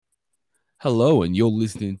Hello, and you're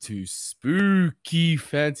listening to Spooky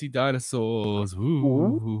Fancy Dinosaurs.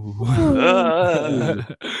 Ooh. I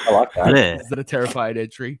like that. Is that a terrified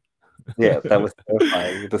entry? Yeah, that was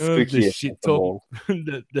terrifying. The The spookiest shit of them talk, all.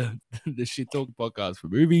 the shit talk podcast for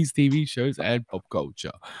movies, TV shows, and pop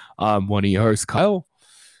culture. I'm one of your hosts, Kyle,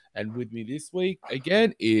 and with me this week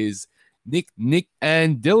again is Nick,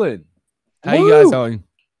 and Dylan. How you guys going?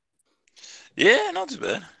 Yeah, not too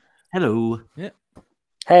bad. Hello.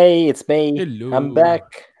 Hey, it's me. Hello. I'm back,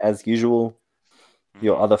 as usual.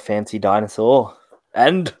 Your other fancy dinosaur.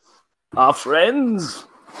 And our friends.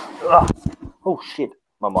 Ugh. Oh, shit.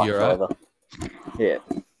 My mic You fell alright? over. Yeah,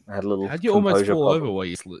 I had a little How'd you almost composure fall problem. over while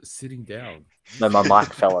you're sitting down? No, my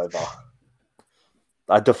mic fell over.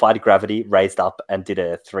 I defied gravity, raised up, and did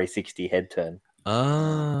a 360 head turn.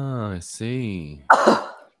 Ah, I see.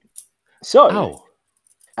 So, Ow.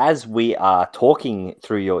 as we are talking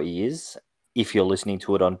through your ears, if you're listening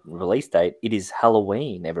to it on release date, it is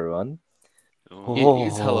Halloween, everyone. It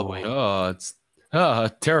is Halloween. Oh, it's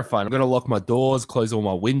terrifying. I'm gonna lock my doors, close all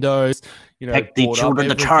my windows, Take the board up children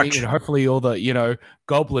to everything, church. and hopefully all the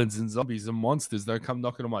goblins and zombies and monsters don't come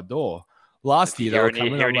knocking on my door. Last year they were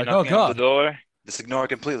coming. I'm like, oh knocking on the god. door, just ignore it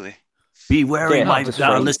completely. Be wary, Yeah, my just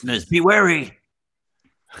freeze. listeners. Be wary.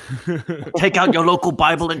 Take out your local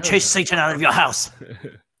Bible and chase Satan out of your house.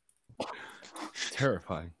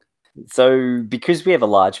 Terrifying. So, because we have a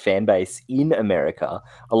large fan base in America,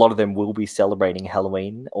 a lot of them will be celebrating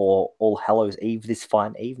Halloween or All Hallows Eve this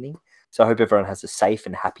fine evening. So, I hope everyone has a safe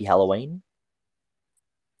and happy Halloween.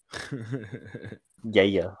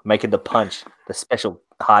 Yeah. Making the punch, the special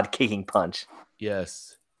hard kicking punch.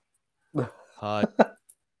 Yes. Hard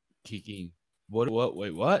kicking. What?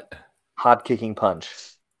 Wait, what? Hard kicking punch.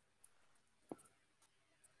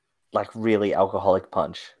 Like really alcoholic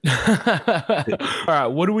punch. All right,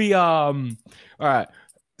 what do we all right,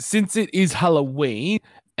 since it is Halloween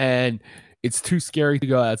and it's too scary to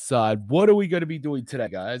go outside, what are we going to be doing today,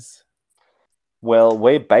 guys? Well,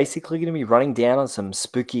 we're basically going to be running down on some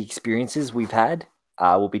spooky experiences we've had.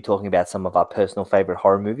 We'll be talking about some of our personal favorite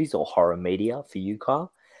horror movies or horror media for you,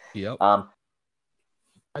 Kyle. Yep.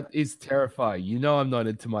 That is terrifying. I'm not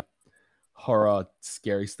into my horror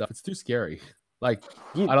scary stuff. It's too scary. Like,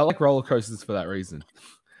 I don't like roller coasters for that reason.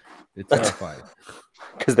 They're terrifying.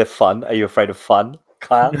 Because they're fun. Are you afraid of fun,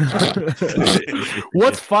 Kyle?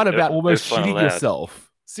 What's fun about almost fun shitting allowed. yourself?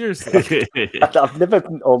 Seriously. I've never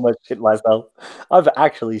almost shit myself. I've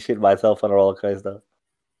actually shit myself on a roller coaster.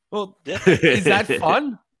 Well, is that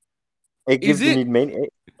fun? It gives Is me it? meaning.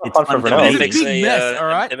 It's Fun fun for to everyone me. else. It's a big mess, all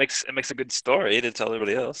right? It makes a good story to tell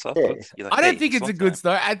everybody else. Yeah. You're like, I don't "Hey, think it's a fun good time."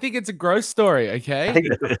 story. I think it's a gross story, okay? I think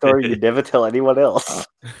it's a story you never tell anyone else.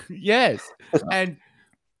 Yes. And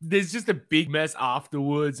there's just a big mess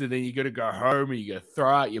afterwards, and then you got to go home and you got to throw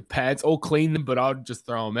out your pants or clean them, but I'll just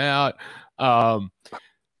throw them out. And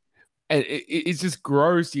it's just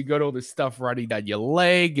gross. You got all this stuff running down your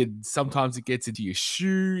leg, and sometimes it gets into your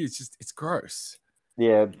shoe. It's gross.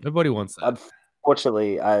 Yeah. Nobody wants that.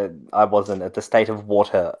 Unfortunately, I wasn't at the state of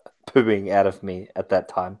water pooing out of me at that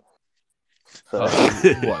time. So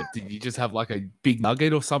What? Did you just have like a big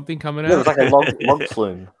nugget or something coming yeah, it out? was like a log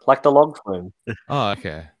flume, like the log flume. Oh,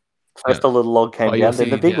 okay. First the little log came Oh, you're down, then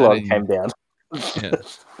the sitting big down log and came down. Yeah.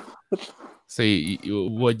 So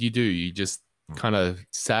what you do? You just kind of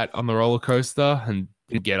sat on the roller coaster and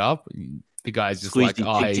didn't get up. And the guy's just Squeezed like, your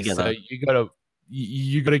 "Oh, cheek hey, together." so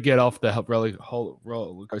you gotta get off the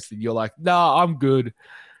roller coaster." And you're like, "No, I'm good."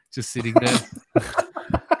 Just sitting there.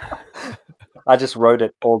 I just rode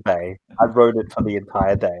it all day. I rode it for the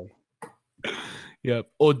entire day. Yeah.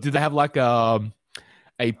 Or do they have like a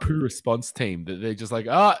poo response team that they're just like,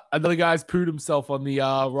 another guy's pooed himself on the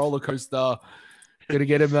roller coaster. Gonna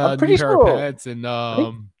get him a I'm pretty new pair of sure- pants, and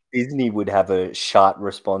Disney would have a shart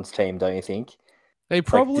response team, don't you think? they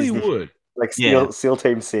probably Disney. would. Like Yeah. SEAL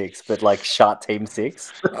Team 6, but like Shart Team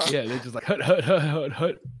 6. Yeah, they're just like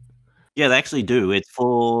hut. Yeah, they actually do. It's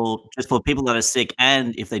just for people that are sick,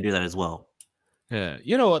 and if they do that as well. Yeah,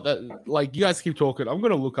 you know what? Like, you guys keep talking. I'm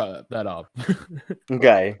gonna look that up.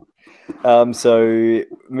 Okay. So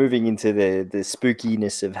moving into the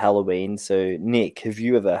spookiness of Halloween. So Nick, have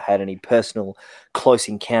you ever had any personal close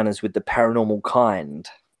encounters with the paranormal kind?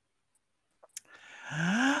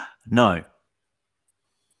 No.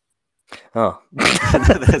 Oh.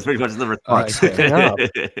 That's pretty much the response.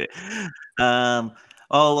 Okay.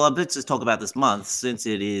 Let's just talk about this month. Since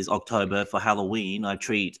it is October for Halloween, I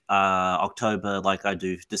treat October like I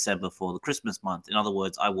do December for the Christmas month. In other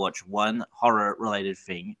words, I watch one horror-related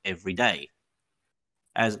thing every day.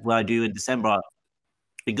 As what I do in December,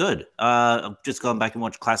 be good. I've just gone back and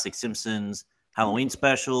watched classic Simpsons, Halloween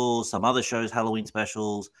specials, some other shows Halloween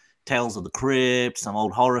specials, Tales of the Crypt, some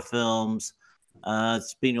old horror films.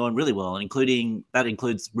 It's been going really well, and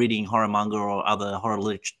includes reading horror manga or other horror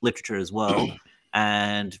literature as well.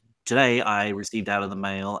 And today I received out of the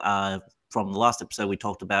mail from the last episode we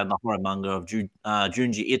talked about the horror manga of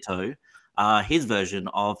Junji Ito, his version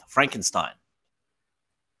of Frankenstein.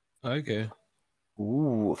 Okay.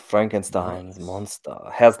 Ooh, Frankenstein's Nice. monster.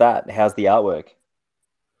 How's that? How's the artwork?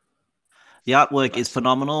 The artwork is Nice.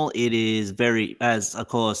 phenomenal. It is very, as of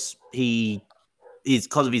course he is,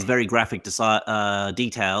 because of his very graphic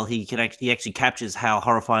detail. He actually captures how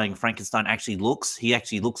horrifying Frankenstein actually looks. He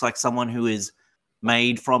actually looks like someone who is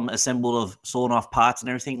made from assembled of sawn off parts and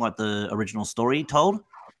everything, like the original story told.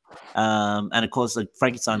 And of course,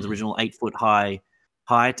 Frankenstein's original 8-foot high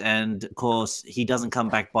height, and of course, he doesn't come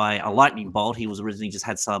back by a lightning bolt. He was originally just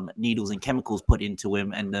had some needles and chemicals put into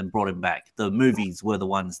him, and then brought him back. The movies were the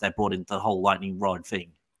ones that brought in the whole lightning rod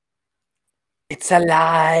thing. It's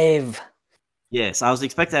alive. Yes, I was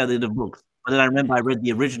expecting that in the book, but then I remember I read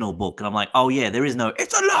the original book, and I'm like, oh yeah, there is no,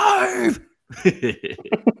 it's alive.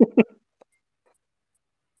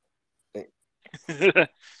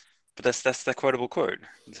 But that's the quotable quote.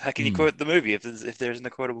 How can you quote the movie if there isn't a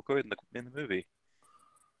quotable quote in the movie?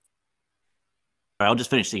 I'll just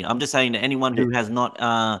finish the. I'm just saying that anyone who has not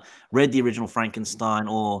read the original Frankenstein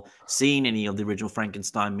or seen any of the original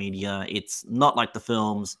Frankenstein media, it's not like the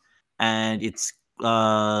films, and it's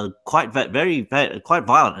quite quite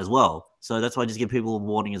violent as well. So that's why I just give people a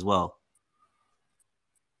warning as well.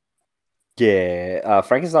 Yeah,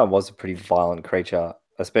 Frankenstein was a pretty violent creature,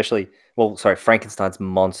 especially, Frankenstein's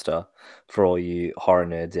monster, for all you horror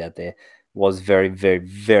nerds out there, was very, very,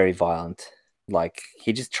 very violent. Like,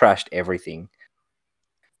 he just trashed everything.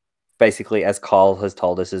 Basically, as Kyle has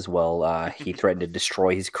told us as well, he threatened to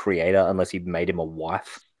destroy his creator unless he made him a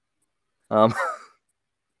wife.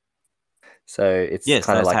 So it's Yes,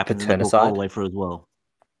 kind of that's like happened in the book all paternicide. the way through as well.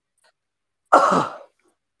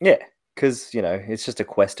 Yeah, because it's just a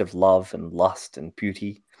quest of love and lust and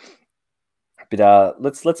beauty. But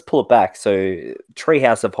let's pull it back. So,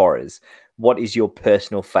 Treehouse of Horrors. What is your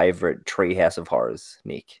personal favorite Treehouse of Horrors,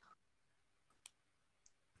 Nick?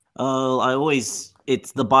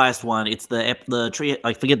 It's the biased one. It's the tree.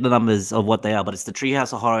 I forget the numbers of what they are, but it's the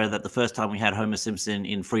Treehouse of Horror that the first time we had Homer Simpson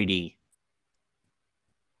in 3D.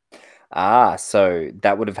 So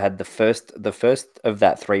that would have had the first of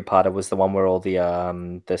that three-parter was the one where all the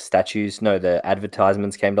the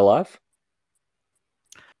advertisements came to life.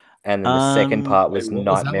 And then the second part was wait, what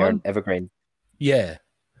was that Nightmare on one? Evergreen. Yeah.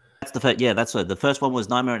 That's the first. Yeah, that's what the first one was.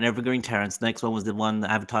 Nightmare on Evergreen Terrace. The next one was the one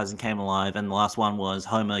the advertising came alive, and the last one was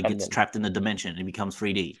Homer gets then- trapped in a dimension and becomes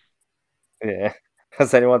 3D. Yeah.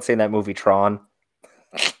 Has anyone seen that movie Tron?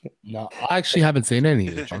 No, I actually haven't seen any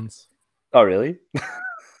of the ones. Oh, really?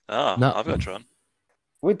 Oh, No. I've got Tron.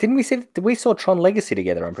 Wait, we saw Tron Legacy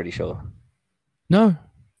together, I'm pretty sure. No.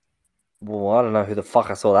 Well, I don't know who the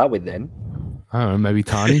fuck I saw that with then. I don't know, maybe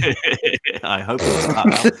Tani. I hope it's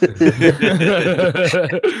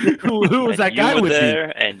Who was that And guy you were with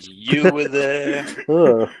there, and you were there.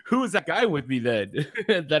 Ugh, Who was that guy with me then?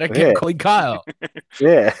 That I kept Yeah. calling Kyle.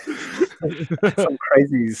 yeah. Some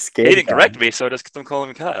crazy He scared didn't guy. correct me, so I just kept on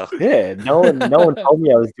calling him Kyle. Yeah, no one told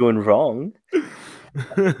me I was doing wrong.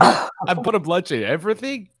 I put a bludgeon in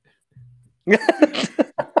everything.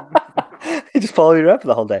 He just followed me around for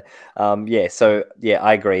the whole day.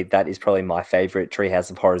 I agree. That is probably my favorite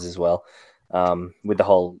Treehouse of Horrors as well. With the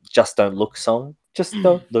whole "Just Don't Look" song. Just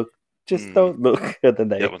don't look. Just don't look. And then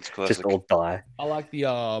they That one's classic. just all die. I like the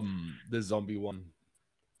zombie one.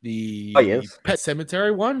 The yes. Pet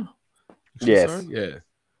Cemetery one. Yes. Sorry? Yeah.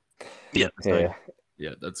 Yeah. Yeah.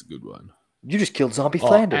 Yeah, that's a good one. You just killed Zombie Oh,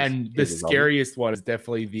 Flanders. and the Here's a zombie. scariest one is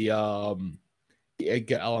definitely the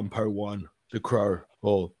Edgar Allan Poe one, The Crow,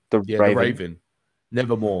 or The the Raven.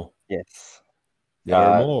 Nevermore. Yes.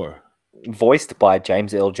 Nevermore. Voiced by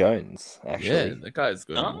James Earl Jones, Yeah, actually. that guy's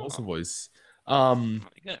good. Oh. Awesome voice.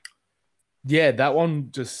 Yeah. Yeah, that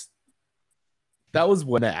one that was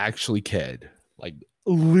when I actually cared. Like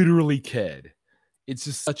literally cared. It's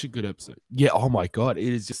just such a good episode. Yeah, oh my god,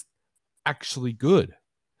 it is just actually good.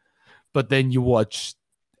 But then you watch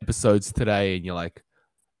episodes today and you're like,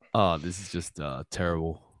 oh, this is just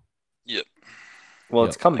terrible. Yep. Well, Yep.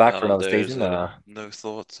 it's come back for Like, another there's, season. no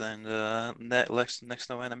thoughts and next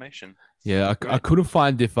no animation. Yeah, I Great. couldn't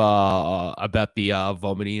find if about the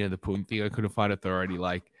vomiting and the pudding thing. I couldn't find if they're already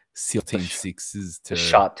like SEAL Team Sixes to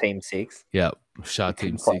Shot Team 6. yeah, Shot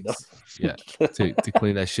Team Couldn't find Six. Yeah, to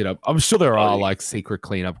clean that shit up. I'm sure there Oh, are yeah. like secret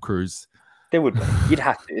cleanup crews. There would be. You'd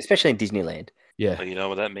have to, especially in Disneyland. Yeah, But you know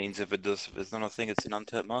what that means if it's not a thing, it's an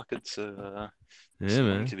untapped market, so yeah, something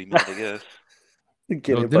man. to be made, I guess.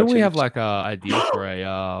 Get Well, a didn't bunch we of- have like a idea for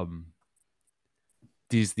a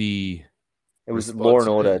Disney? It was Law response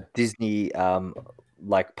and unit? Order Disney,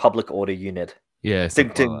 like public order unit. Yeah, Ding,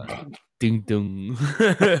 something like ding. that. Ding dong.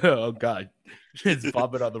 Oh god, it's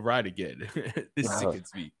bobbing on the right again. This sickens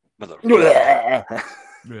me. Motherfucker.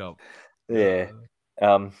 Yeah.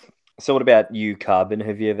 Yeah. So what about you, Carbon?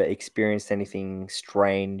 Have you ever experienced anything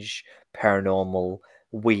strange, paranormal,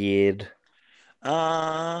 weird?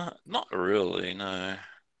 Not really, no. In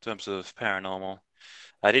terms of paranormal.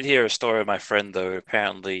 I did hear a story of my friend though.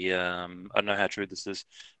 Apparently, I don't know how true this is,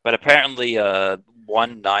 but apparently,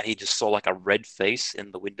 one night he just saw like a red face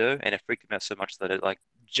in the window, and it freaked him out so much that it like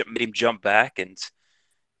made him jump back, and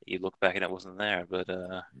he looked back and it wasn't there. But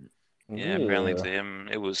yeah, apparently to Ugh. him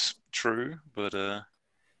it was true. But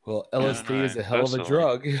Well, I don't LSD is know, a hell of a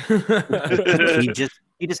personally. drug.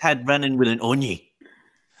 He just had run in with an oni.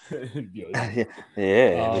 Yeah, Um,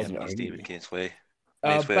 there's Yeah, no- Stephen King's way.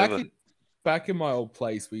 Made back forever. in my old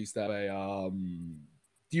place, we used to have a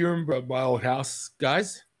do you remember my old house,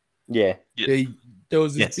 guys? yeah. There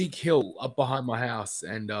was this Yes. big hill up behind my house,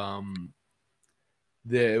 and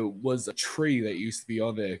there was a tree that used to be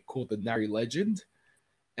on there called the Nari Legend,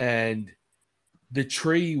 and the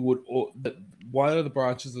tree would one of the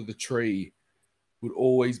branches of the tree would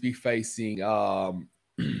always be facing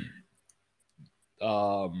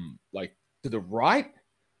like to the right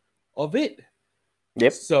of it.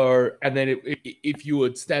 Yep. So, and then if you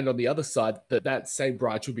would stand on the other side, that same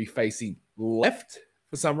branch would be facing left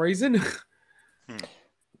for some reason.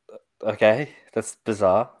 Okay, that's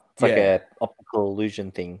bizarre. It's like Yeah. a optical illusion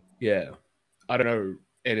thing. Yeah, I don't know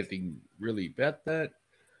anything really about that.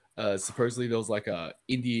 Supposedly there was like a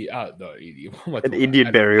Indian, no Indian, what am I An talking Indian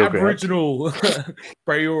about? burial ground. Aboriginal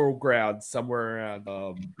burial ground somewhere around,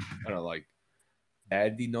 I don't know, like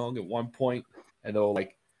Dandenong at one point, and there were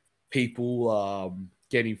like people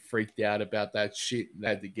getting freaked out about that shit, and they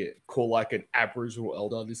had to call like an Aboriginal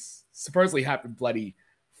elder. This supposedly happened bloody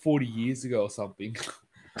 40 years ago or something.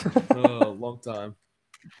 Oh, long time.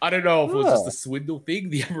 I don't know if it was just a swindle thing.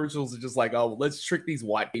 The Aboriginals are just like, oh, let's trick these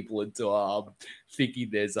white people into thinking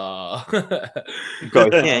there's Ghost.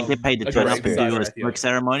 Yeah, get paid to a turn great up and do designer a right here. smoke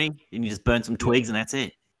ceremony, and you just burn some twigs, and that's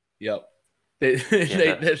it. Yep. They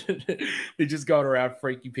Yeah, they just going around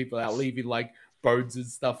freaking people out, leaving like bones and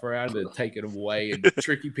stuff around and taking them away and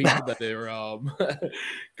tricking people that they're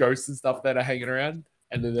ghosts and stuff that are hanging around.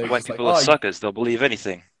 And then they're White just like, people oh, are suckers. They'll believe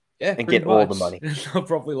anything. yeah, And pretty get all the much. money. And they'll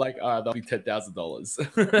probably like, that'll be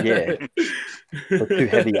 $10,000. Yeah. They're too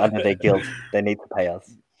heavy under their guilt. They need to pay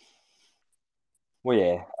us. Well,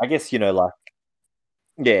 yeah, I guess,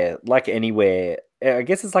 like anywhere. I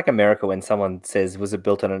guess it's like America when someone says, was it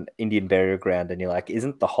built on an Indian burial ground? And you're like,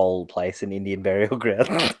 isn't the whole place an Indian burial ground?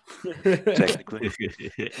 Technically.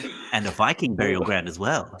 And a Viking burial ground as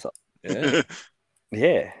well. Yeah.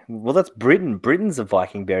 Yeah. Well, that's Britain. Britain's a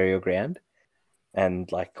Viking burial ground.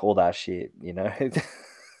 And like all that shit,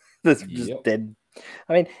 There's just Yep. dead.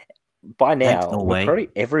 I mean, by Thanks, now, Norway. probably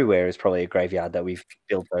everywhere is probably a graveyard that we've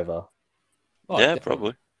built over. Oh, Yeah, definitely.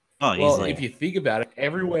 probably. Oh, Well, easily. if you think about it,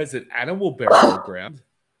 everywhere's an animal burial ground.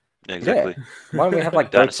 Yeah, exactly. Why don't we have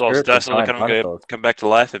like goat Dinosaurs, spirits and dinosaurs giant are gonna dinosaurs? come back to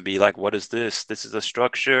life and be like, "What is this? This is a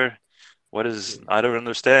structure. What is? I don't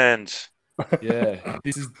understand." Yeah,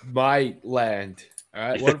 this is my land. All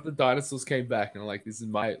right. What if the dinosaurs came back and are like, "This is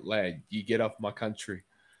my land. You get off my country."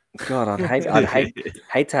 God, I'd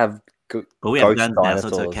hate to have But we have ghost guns now, so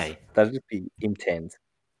dinosaurs. it's okay. That'd just be intense.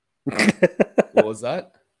 What was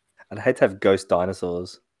that? I'd hate to have ghost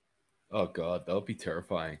dinosaurs. Oh god, that would be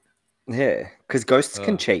terrifying. Yeah, because ghosts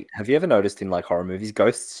can cheat. Have you ever noticed in like horror movies,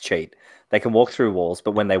 ghosts cheat? They can walk through walls,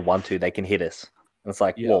 but when they want to, they can hit us. And it's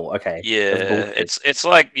like, Yeah. whoa, okay. that's Yeah, bullshit. it's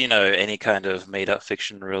like any kind of made up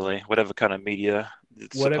fiction, really. Whatever kind of media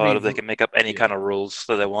it's a Whatever part of, you- they can make up any yeah. kind of rules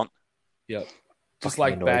that they want. Yep. Just Fucking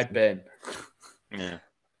like annoys Bad Yeah.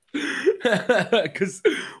 Ben. Because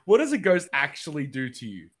what does a ghost actually do to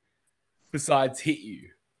you besides hit you?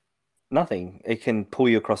 Nothing. It can pull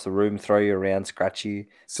you across the room, throw you around, scratch you.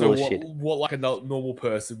 So Full of shit. what like a normal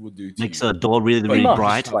person would do to Makes you? a door really, But really you much,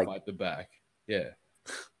 bright. just like- fight the back. Yeah.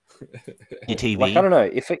 Your TV. Like I don't know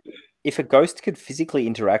if a ghost could physically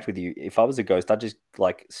interact with you. If I was a ghost, I'd just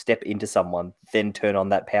like step into someone, then turn on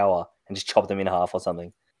that power and just chop them in half or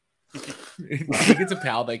something. You think it's a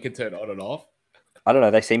power they can turn on and off? I don't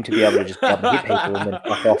know. They seem to be able to just hit people and then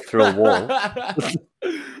fuck off through a wall.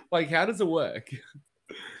 Like, how does it work?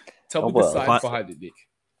 Tell Oh, me well, the science behind it, Nick.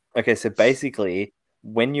 Okay, so basically,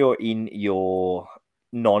 when you're in your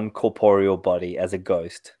non-corporeal body as a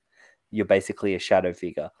ghost, you're basically a shadow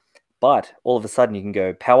figure. But all of a sudden, you can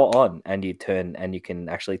go power on, and you turn, and you can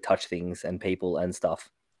actually touch things and people and stuff.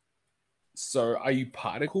 So are you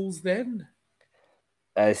particles then?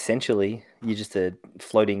 Essentially, you're just a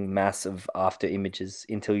floating mass of after images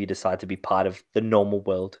until you decide to be part of the normal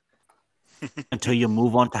world. Until you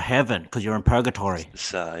move on to heaven because you're in purgatory.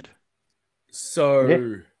 Decide.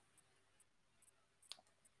 So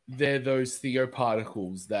they're those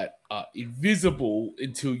theoparticles that are invisible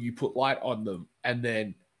until you put light on them, and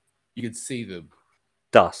then you can see them.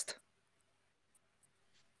 Dust.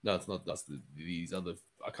 No, it's not dust. These other,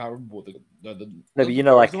 I can't remember what No, but you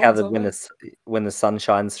know, like how when the sun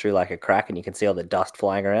shines through like a crack and you can see all the dust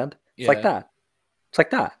flying around. It's like that. It's like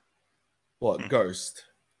that. What ghost?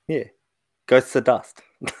 Yeah, ghosts of dust.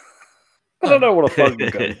 I don't know what a fucking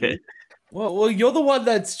ghost is. Well, you're the one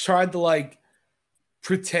that's trying to like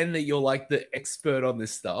pretend that you're like the expert on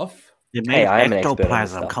this stuff. Hey, I am an expert on this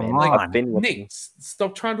Ectoplasm. stuff, Come man. on. I've been watching, Nick,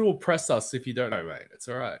 stop trying to oppress us if you don't know, mate. It's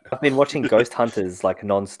all right. I've been watching Ghost Hunters like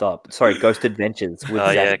non-stop. Sorry, Ghost Adventures with Oh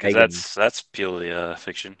yeah, Zach because Bagans. that's purely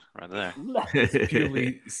fiction right there. It's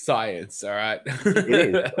purely science, all right?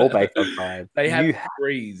 It is all based on science. They have You-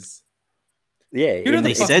 degrees. Yeah, You know in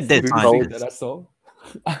they the the- said fucking that stupid science. thing that I saw?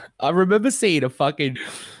 I remember seeing a fucking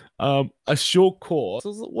a short course.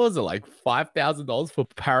 What was it, like $5,000 for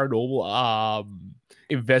paranormal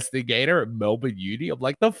investigator at Melbourne Uni? I'm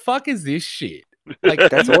like, the fuck is this shit? Like,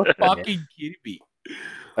 That's are you awesome, man. fucking kidding me?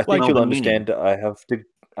 I think Like- you'll Melbourne Uni. understand.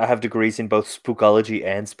 I have degrees in both spookology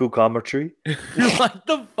and spookometry. What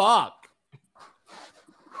the fuck?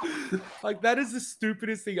 Like, that is the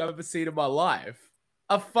stupidest thing I've ever seen in my life.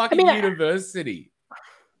 A fucking I- university.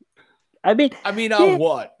 I mean, yeah.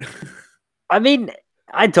 What? I mean,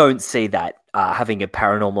 I don't see that having a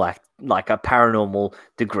paranormal like a paranormal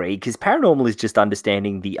degree, because paranormal is just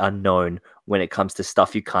understanding the unknown when it comes to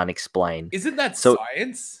stuff you can't explain. Isn't that So-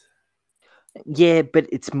 science? Yeah, but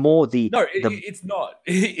it's more No, the it's not.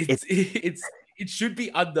 It should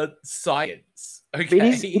be under science. Okay.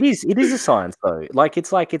 it is a science though.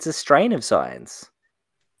 It's a strain of science.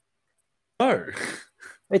 No.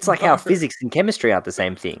 It's like how No. physics and chemistry aren't the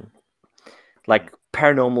same thing. Like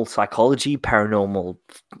paranormal psychology, paranormal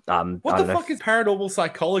I What don't the know. fuck is paranormal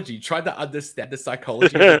psychology? Trying to understand the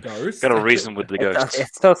psychology of the ghost? Got a reason with the ghosts.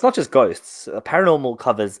 So it's not just ghosts. Paranormal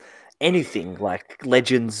covers anything like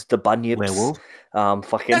legends, the bunyips, Werewolf.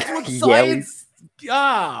 fucking That's what Yowie. science.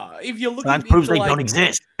 If you're looking Science proves into, they like, don't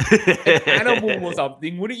exist. an animal or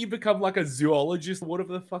something, wouldn't you become like a zoologist,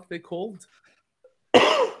 whatever the fuck they're called?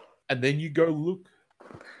 And then you go look.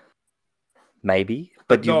 Maybe,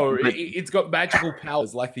 but No, but- it's got magical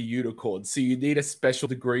powers like the unicorn, so you need a special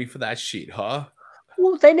degree for that shit, huh?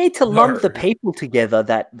 well, they need to lump the No. people together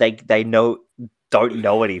that they know don't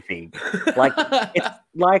know anything.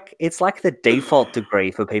 Like it's like the default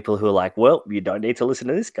degree for people who are like, well, you don't need to listen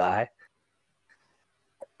to this guy.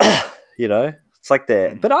 You know, it's like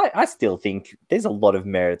but I still think there's a lot of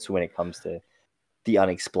merits when it comes to the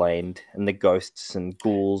unexplained and the ghosts and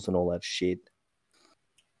ghouls and all that shit.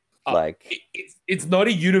 Like, it's not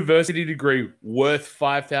a university degree worth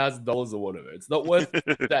 $5,000 or whatever. It's not worth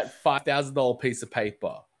that $5,000 piece of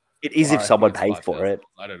paper. it is Or I if think someone it's pays for it.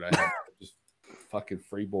 $5,000. I don't know. How just fucking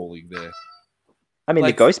freeballing there. I mean,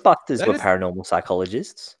 Like, the Ghostbusters that were is- paranormal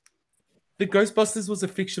psychologists, The Ghostbusters was a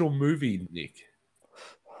fictional movie, Nick.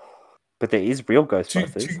 but there is real To,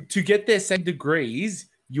 Ghostbusters. to get their same degrees,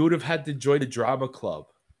 you would have had to join the drama club.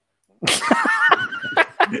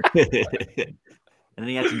 And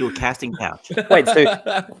then you have to do a casting couch. Wait,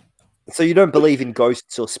 So you don't believe in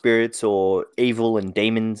ghosts or spirits or evil and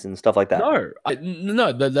demons and stuff like that?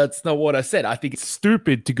 No, that's not what I said. I think it's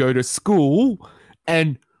stupid to go to school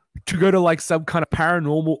and to go to like some kind of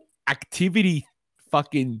paranormal activity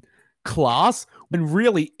fucking class when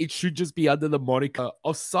really it should just be under the moniker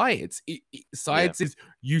of science. Science is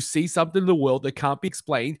you see something in the world that can't be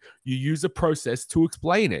explained, you use a process to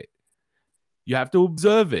explain it. You have to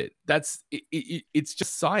observe it. It's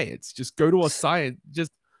just science. Just go to a science.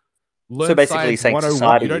 Just learn So basically science saying 101.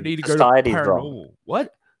 society- You don't need to go to society is wrong. paranormal.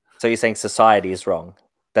 What? So you're saying society is wrong,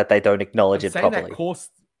 that they don't acknowledge I'm it saying properly. that course.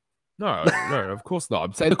 No, of course not.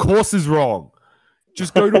 I'm saying the course is wrong.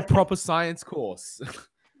 Just go to a proper science course.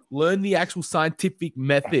 Learn the actual scientific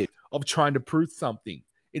method of trying to prove something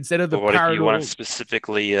instead of the But what if you want paranormal. to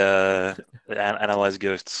specifically analyze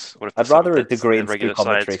ghosts? What if I'd there's something rather a that's degree in regular spookometry,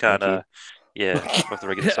 science thank can't? Yeah, what if the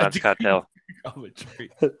regular science can't tell?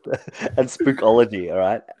 And spookology, all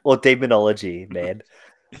right? Or demonology, man.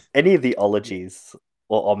 Any of the ologies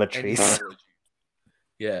or ometries. Anything.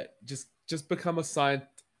 Yeah, just become a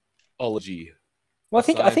scientology. Well,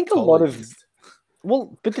 I think a lot of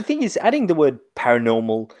Well, but the thing is, adding the word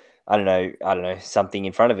paranormal, I don't know, something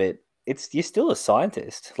in front of it. You're still a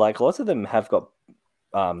scientist. Like lots of them have got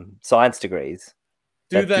science degrees.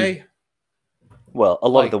 Do that they? Well, a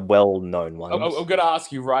lot of Like- the well-known ones. I'm going to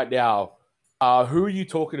ask you right now. Who are you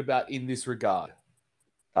talking about in this regard?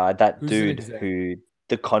 That Who's an dude example?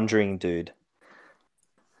 the Conjuring dude.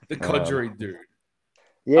 The Conjuring dude.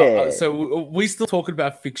 Yeah. So are we still talking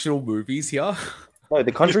about fictional movies here? No,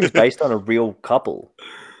 The Conjuring's based on a real couple.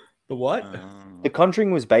 The what? The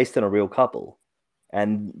Conjuring was based on a real couple.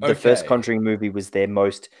 And the first Okay. Conjuring movie was their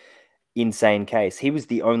most insane case. He was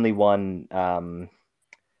the only one.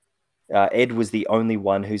 Ed was the only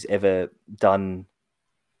one who's ever done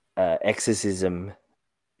exorcism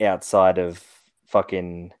outside of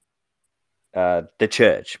fucking the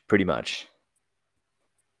church, pretty much.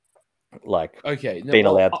 Like, Okay. being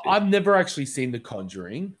allowed to. I've never actually seen The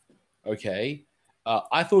Conjuring. Okay.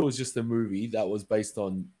 I thought it was just a movie that was based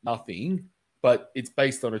on nothing, but it's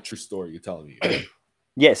based on a true story, you're telling me.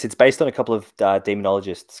 Yes, it's based on a couple of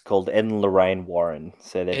demonologists called Ed and Lorraine Warren.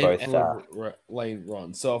 So they're both. Lane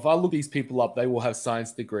Ron. So if I look these people up, they will have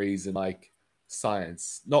science degrees in like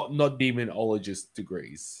science, not demonologist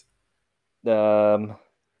degrees. Um,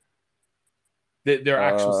 They're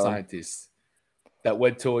actual scientists that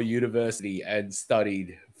went to a university and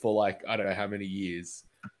studied for like I don't know how many years,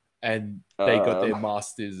 and they got their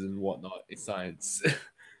masters and whatnot in science.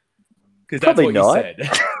 Because that's Probably what not.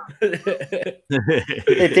 you said.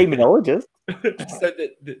 they're demonologists. So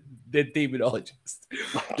they're demonologists.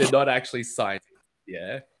 They're not actually scientists.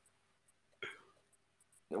 Yeah.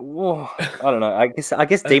 Whoa, I don't know. I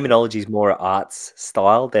guess demonology is more an arts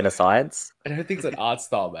style than a science. I don't think it's an art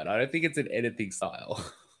style, man. I don't think it's an editing style.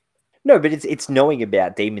 No, but it's knowing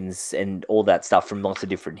about demons and all that stuff from lots of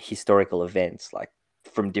different historical events, like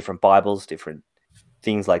from different Bibles, different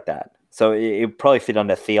things like that. So it probably fit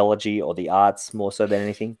under theology or the arts more so than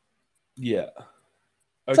anything. Yeah.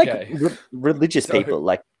 It's Okay. like religious So- people.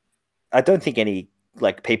 Like, I don't think any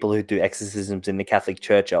like people who do exorcisms in the Catholic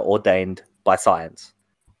Church are ordained by science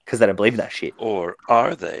because they don't believe in that shit. Or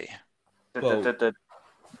are they? Well,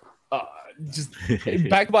 just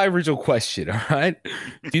back to my original question, all right?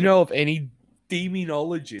 Do you know of any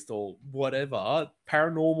demonologist or whatever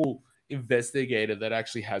paranormal investigator that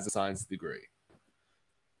actually has a science degree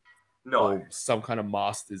or some kind of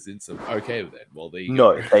master's in some? Okay, then. Well, there you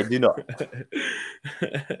No, go. they do not.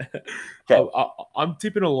 I'm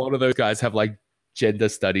tipping a lot of those guys have like gender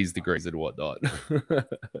studies degrees and whatnot.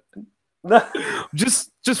 No.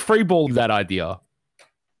 just freeballing that idea.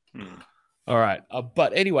 Hmm. All right,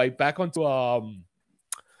 but anyway, back onto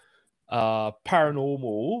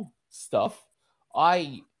paranormal stuff.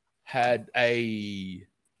 I had a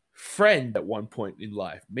friend at one point in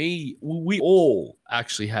life. We all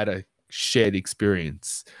actually had a shared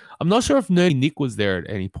experience. I'm not sure if Nerdy Nick was there at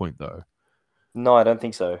any point though. No, I don't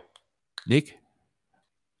think so. Nick?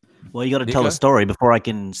 Well, you got to tell Nico? the story before I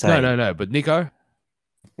can say. No. But Nico?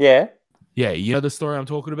 Yeah, Yeah, you know the story I'm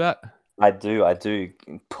talking about? I do.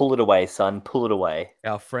 Pull it away, son. Pull it away.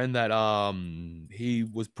 Our friend that he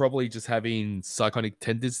was probably just having psychotic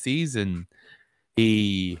tendencies and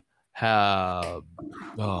he had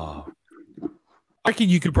I reckon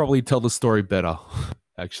you could probably tell the story better,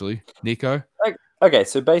 actually. Nico? Okay,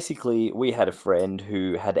 so basically, we had a friend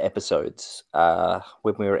who had episodes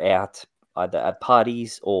when we were out either at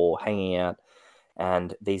parties or hanging out,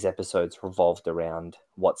 and these episodes revolved around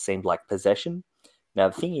what seemed like possession. Now,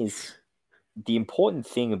 the thing is, the important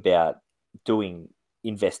thing about doing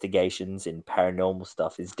investigations in paranormal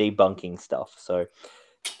stuff is debunking stuff. So,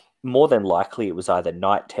 more than likely, it was either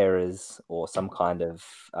night terrors or some kind of,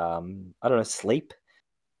 I don't know, sleep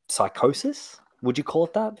psychosis. Would you call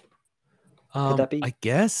it that? Could that be? I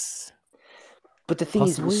guess. But the thing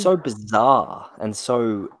is, it was Possibly. so bizarre and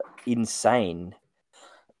so insane.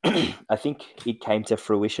 I think it came to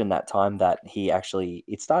fruition that time that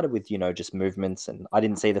it started with, just movements. And I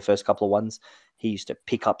didn't see the first couple of ones. He used to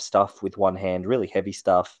pick up stuff with one hand, really heavy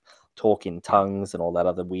stuff, talk in tongues and all that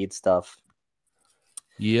other weird stuff.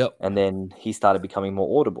 Yep. And then he started becoming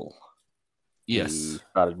more audible. He Yes.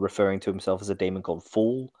 started referring to himself as a demon called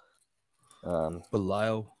Fool.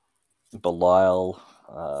 Belial. Belial.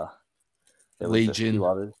 There was a Legion. few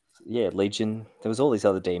others. Yeah, Legion. There was all these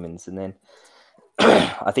other demons, and then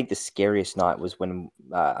I think the scariest night was when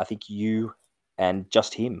I think you and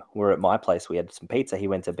just him were at my place. We had some pizza. He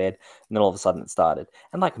went to bed, and then all of a sudden it started.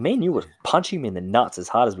 And like me and you were punching him in the nuts as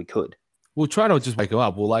hard as we could. We'll try not just wake him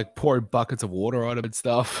up. We'll like pour buckets of water on him and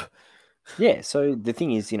stuff. Yeah. So the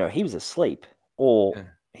thing is, he was asleep or Yeah.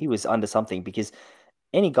 he was under something because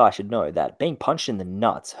any guy should know that being punched in the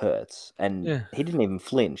nuts hurts, and Yeah. he didn't even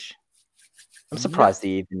flinch. I'm No. surprised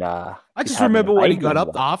he even. I is just having a remember when he baby got or up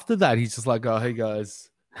what. after that, he's just like, "Oh, hey guys,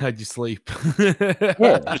 how'd you sleep?"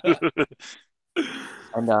 Yeah.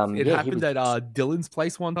 And It yeah, he happened was. at Dylan's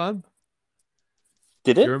place one time.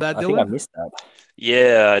 Did Do it? you remember that, I think I Dylan? missed that.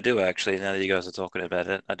 Yeah, I do actually. Now that you guys are talking about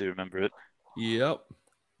it, I do remember it. Yep.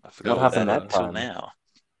 I forgot What about happened it that until time? now.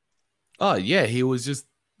 Oh yeah, he was just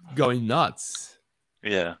going nuts.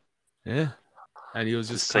 Yeah, Yeah, and he was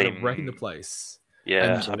the just kind of wrecking the same. place. Yeah,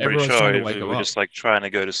 And I'm pretty everyone's sure trying to if wake we him were up. just like trying to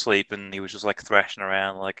go to sleep, and he was just like thrashing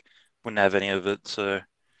around, like wouldn't have any of it. So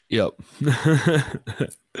Yep. like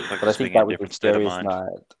But I just think being in a that was the different state of scariest mind.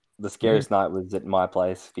 night. The scariest night was at my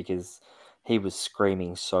place because he was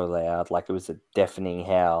screaming so loud, like it was a deafening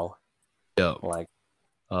howl. Yep. Like,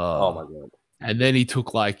 oh my Oh. god! And then he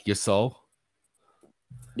took like your soul.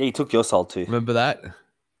 Yeah, he took your soul too. Remember that?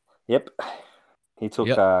 Yep, he took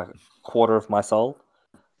Yep. a quarter of my soul,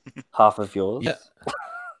 half of yours. Yeah.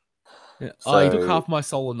 Yeah. Oh, he took So- half my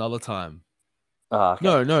soul another time. Okay.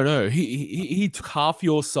 No. He took half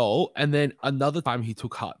your soul, and then another time he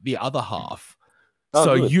took the other half. Oh,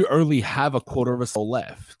 So good. you only have a quarter of a soul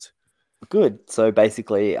left. Good. So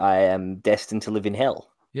basically, I am destined to live in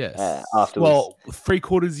hell. Yes. Afterwards. Well,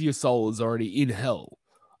 3/4 of your soul is already in hell.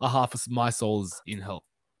 A half of my soul is in hell,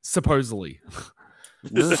 supposedly.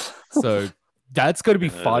 So that's going to be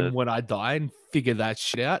fun when I die and figure that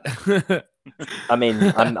shit out. I mean,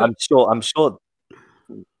 I'm sure.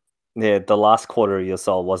 Yeah, the last quarter of your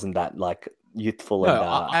soul wasn't that like youthful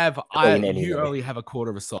No, and I clean you anyway. only have a quarter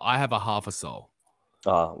of a soul. I have a half a soul.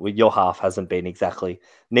 Well, your half hasn't been exactly.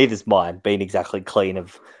 Neither's mine been exactly clean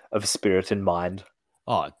of spirit and mind.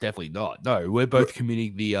 Oh, definitely not. No, we're both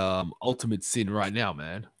committing the ultimate sin right now,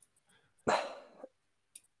 man.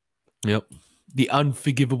 Yep. The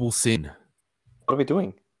unforgivable sin. What are we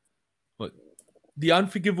doing? The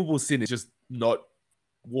unforgivable sin is just not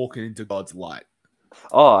walking into God's light.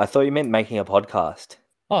 Oh, I thought you meant making a podcast.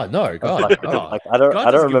 Oh no, God! Like, Oh, like, I don't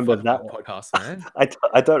God doesn't give a remember fuck that about one. podcast, man.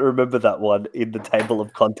 I don't remember that one in the table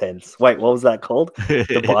of contents. Wait, what was that called?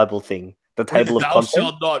 The Bible thing. The table of Thou contents.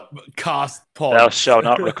 shalt not cast pods. Thou shalt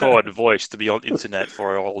not record voice to be on internet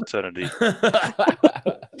for all eternity.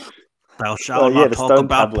 Thou shalt yeah, not the talk stone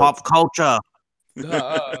about pop culture.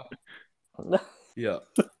 Yeah.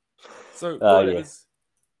 So Yeah. whatever's.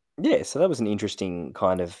 Yeah, so that was an interesting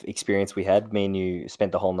kind of experience we had. Me and you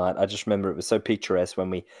spent the whole night. I just remember it was so picturesque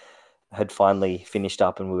when we had finally finished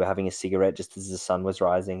up and we were having a cigarette just as the sun was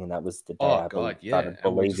rising, and that was the day Oh I God, yeah. started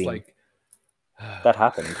And we're just believing like that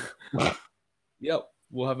happened. Yep.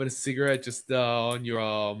 We're having a cigarette just on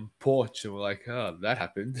your porch, and we're like, oh, that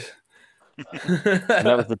happened. And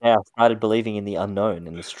that was the day I started believing in the unknown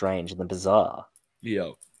and the strange and the bizarre.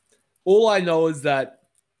 Yeah. All I know is that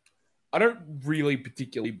I don't really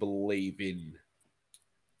particularly believe in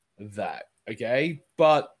that. Okay,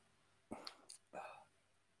 but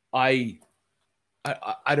I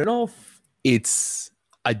don't know if it's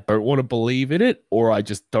I don't want to believe in it or I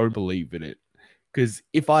just don't believe in it. Because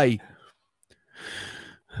if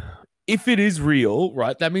it is real,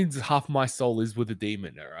 right, that means half my soul is with a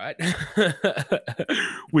demon, all right?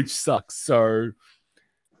 Which sucks. So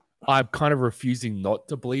I'm kind of refusing not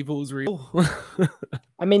to believe it was real.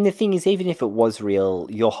 I mean, the thing is, even if it was real,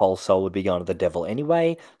 your whole soul would be going to the devil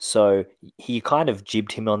anyway. So he kind of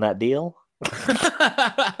jibbed him on that deal.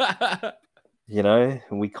 You know,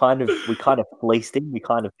 we kind of fleeced him. We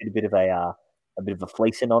kind of did a bit of a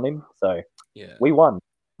fleecing on him. So Yeah. we won.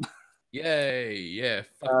 Yay. Yeah.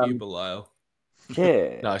 Fuck you, Um, Belial.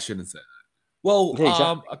 Yeah. No, I shouldn't say that. Well, Yeah, exactly.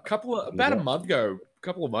 about a couple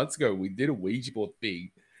of months ago, we did a Ouija board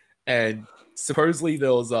thing, and supposedly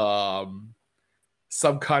there was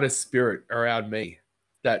some kind of spirit around me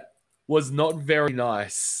that was not very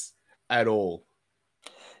nice at all.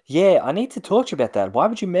 Yeah, I need to talk to you about that. Why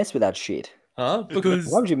would you mess with that shit? Huh? Because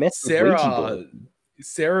Why would you mess with Ouija board?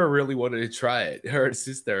 Sarah really wanted to try it. Her and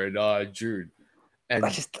sister in June, and I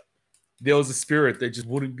just there was a spirit that just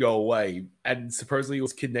wouldn't go away, and supposedly it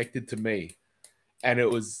was connected to me. And it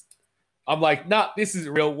was, I'm like, nah, this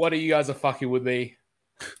isn't real. What are you guys are fucking with me?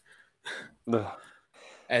 ugh.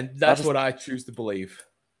 And that's what I choose to believe.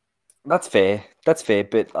 That's fair. That's fair.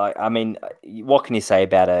 But I mean, what can you say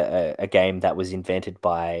about a game that was invented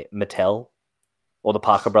by Mattel or the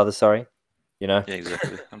Parker Brothers? Sorry, you know. Yeah,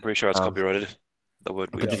 exactly. I'm pretty sure it's copyrighted. The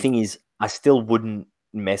word But the thing is, I still wouldn't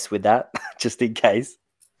mess with that just in case.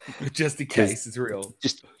 Just in case it's real.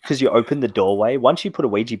 Just because you open the doorway, once you put a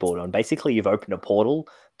Ouija board on, basically you've opened a portal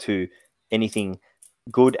to anything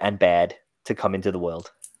good and bad to come into the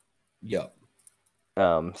world. Yeah.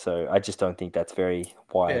 So I just don't think that's very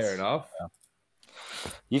wise. Fair enough.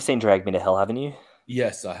 You've seen Drag Me to Hell, haven't you?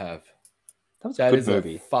 Yes, I have. That was a That good is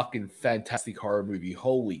movie. a fucking fantastic horror movie.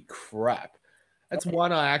 Holy crap. That's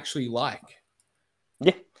one I actually like.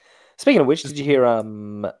 Yeah. Speaking of which, did you hear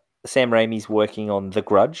Sam Raimi's working on The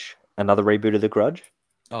Grudge, another reboot of The Grudge?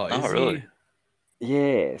 Oh, Oh, is really? he?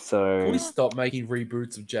 Yeah, so Can we stop making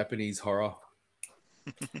reboots of Japanese horror?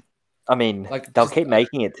 I mean, Like, they'll just- keep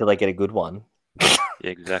making it till they get a good one.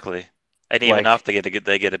 Yeah, exactly. And even Like- after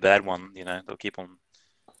they get a bad one, they'll keep on,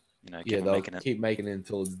 Yeah, keep on they'll making it. keep making it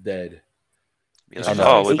until it's dead. Be I like,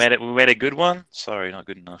 know. oh, we made a good one. Sorry, not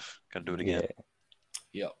good enough. Gotta do it again.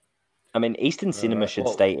 Yeah. Yep. I mean, Eastern cinema Alright, should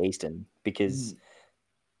well- stay Eastern because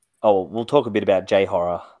we'll talk a bit about J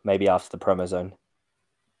horror maybe after the promo zone.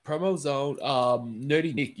 Promo zone.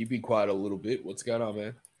 Nerdy Nick, you've been quiet a little bit. What's going on,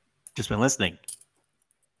 man? Just been listening.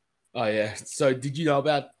 Oh yeah. So did you know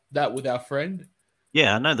about that with our friend?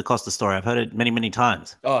 Yeah, I know the Costa story. I've heard it many, many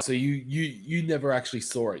times. Oh, so you never actually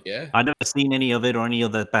saw it, yeah? I've never seen any of it or any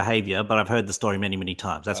of the behavior, but I've heard the story many, many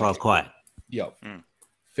times. That's why I was Okay, quiet. Yep. Mm.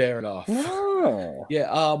 Fair enough. No.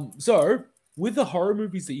 Yeah. So with the horror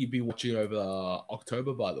movies that you've been watching over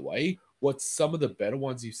October, by the way, what's some of the better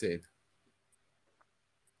ones you've seen?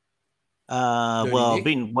 Dirty Well, Nick?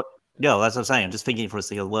 yeah, that's what I'm saying. I'm just thinking for a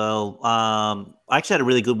second. Well, I actually had a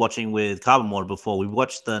really good watching with Carbon Water before. We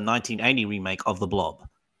watched the 1980 remake of The Blob.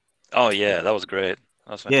 Oh yeah, that was great.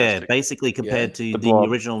 That was Yeah, fantastic. basically compared to The the Blob.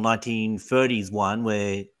 original 1930s one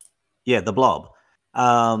where, The Blob.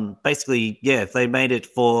 Basically, they made it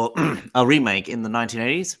for a remake in the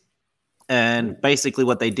 1980s. And basically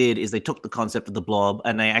what they did is they took the concept of The Blob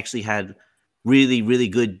and they actually had really, really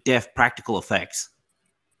good deaf practical effects.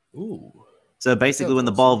 Ooh. So basically, sounds when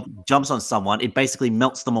the awesome. bulb jumps on someone, it basically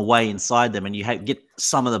melts them away inside them, and you get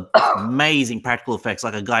some of the amazing practical effects,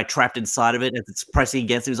 like a guy trapped inside of it as it's pressing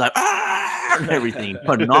against him. He's like, ah, and everything.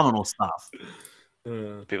 Phenomenal stuff.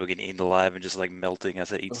 People getting eaten alive and just like melting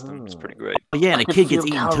as it eats them. It's pretty great. Oh, yeah, and a kid gets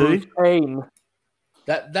eaten too. Pain.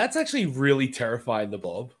 That's actually really terrifying, the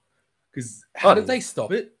Blob. Because how did they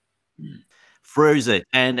stop it? Froze it,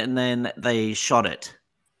 and then they shot it.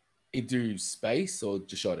 Into space or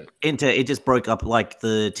just shot it? It just broke up like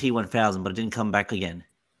the T-1000, but it didn't come back again.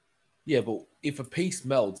 Yeah, but if a piece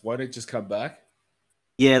melts, won't it just come back?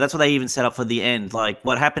 Yeah, that's what they even set up for the end. Like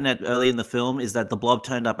what happened early in the film is that the blob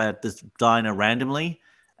turned up at this diner randomly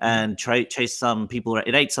and chased some people.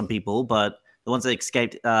 It ate some people, but the ones that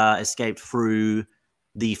escaped through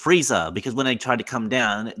the freezer because when they tried to come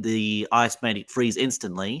down, the ice made it freeze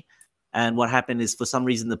instantly. And what happened is for some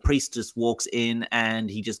reason the priest just walks in and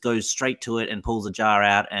he just goes straight to it and pulls a jar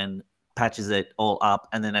out and patches it all up.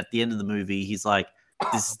 And then at the end of the movie, he's like,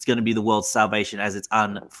 "This is going to be the world's salvation as it's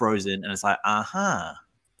unfrozen." And it's like,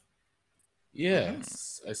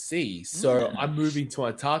 Yes, I see. So I'm moving to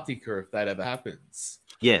Antarctica if that ever happens.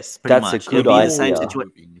 Yes, pretty That's a much. good It'll be the idea. same Or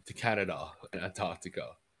situation. moving to Canada and Antarctica.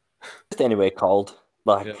 Just anywhere cold.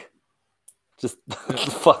 Like, Yeah. just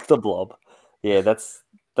fuck the blob. Yeah, those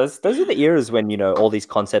are the eras when all these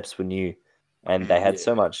concepts were new, and they had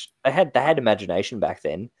so much. They had imagination back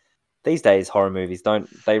then. These days, horror movies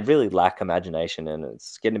they really lack imagination, and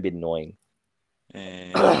it's getting a bit annoying.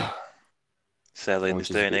 And sadly, in Which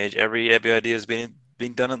this is day and good. age, every idea has been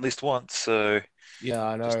done at least once. So Yeah,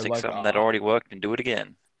 I know. just take like, something that already worked and do it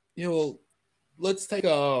again. Yeah, well, let's take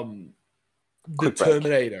the Quick break.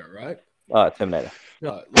 Terminator, right? Terminator.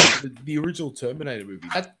 No, like the original Terminator movie.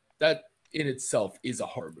 That in itself is a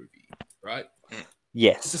horror movie, right? It's a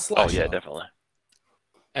Yes. slasher. Oh yeah, definitely.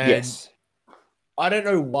 And Yes. I don't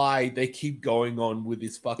know why they keep going on with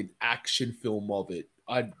this fucking action film of it.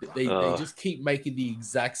 They just keep making the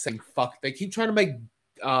exact same fuck. They keep trying to make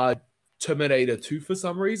Terminator 2 for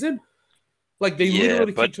some reason. Like they Yeah,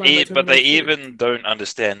 literally but keep trying to make but they Terminator 2. even don't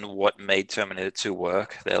understand what made Terminator 2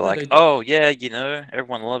 work. They're No, like, they don't. oh yeah,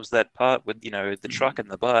 everyone loves that part with the truck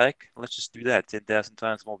and the bike. Let's just do that 10,000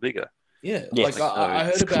 times more bigger. Yeah, Yes. like I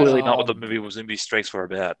heard it's about clearly not what the movie Strikes were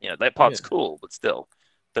about. That part's Yeah. cool, but still,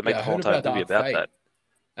 don't make Yeah, the I whole heard entire about movie Dark about Fate.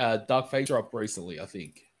 that. Dark Fate dropped recently, I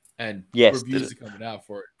think, and Yes, reviews did are coming out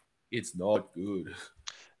for it. It's not good.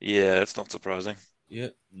 Yeah, it's not surprising. Yeah,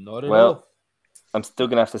 not at Well, all. I'm still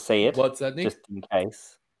gonna have to see it What's that, Nick? just in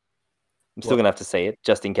case. I'm still What? gonna have to see it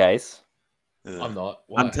just in case. Ugh. I'm not.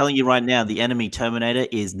 Why? I'm telling you right now, the enemy Terminator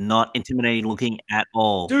is not intimidating looking at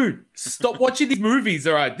all. Dude, stop watching these movies,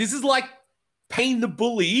 all right? This is like paying the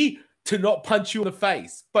bully to not punch you in the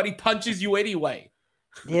face, but he punches you anyway.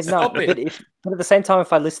 Yeah, no, Stop but, it. but at the same time,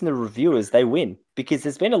 if I listen to reviewers, they win because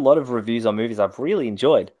there's been a lot of reviews on movies I've really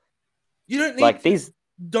enjoyed. You don't need Like these,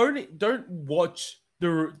 don't watch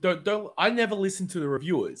don't I never listen to the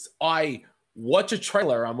reviewers. I watch a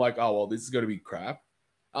trailer. I'm like, oh well, this is going to be crap.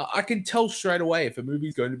 I can tell straight away if a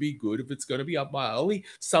movie's going to be good, if it's going to be up my alley.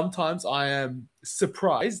 Sometimes I am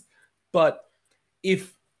surprised, but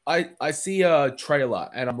if I see a trailer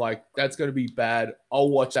and I'm like, that's going to be bad, I'll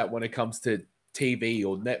watch that when it comes to TV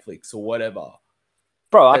or Netflix or whatever.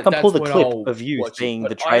 Bro, I can pull That's the when clip I'll of you watch it. seeing But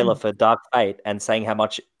the trailer I'm- for Dark Fate and saying how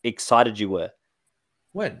much excited you were.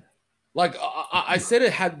 When? Like I said,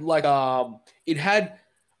 it had like it had.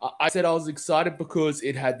 I said I was excited because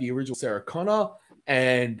it had the original Sarah Connor,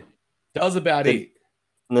 and that was about The it.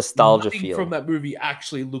 Nostalgia Nothing feel. from that movie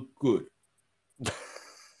actually looked good.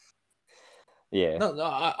 Yeah. No,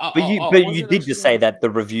 But you wasn't did just actually say that the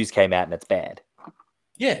reviews came out and it's bad.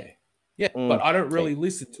 Yeah, Mm, but I don't really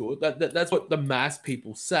listen to it. That's what the mass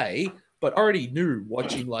people say. But I already knew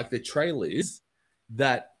watching like the trailers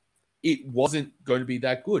that it wasn't going to be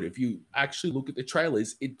that good. If you actually look at the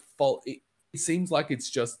trailers, it seems like it's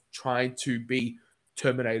just trying to be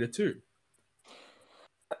Terminator 2.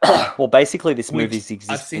 Well, basically, this Which movie's I've seen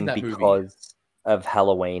existing that movie. because of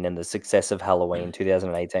Halloween and the success of Halloween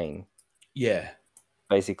 2018. Yeah,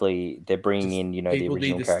 Basically, they're bringing just in, the people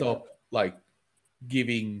original need to character. stop like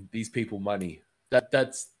giving these people money.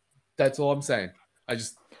 That's all I'm saying.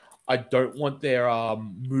 I don't want their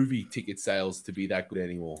movie ticket sales to be that good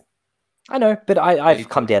anymore. I know, but I've They-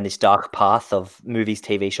 come down this dark path of movies,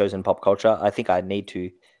 TV shows, and pop culture. I think I need to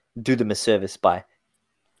do them a service by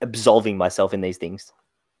absolving myself in these things.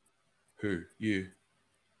 Who? You?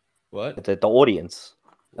 What? The audience.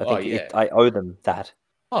 I Oh, think yeah. I owe them that.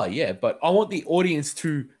 Oh yeah, but I want the audience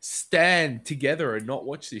to stand together and not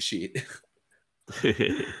watch this shit.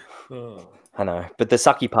 Oh. I know, but the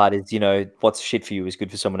sucky part is, what's shit for you is good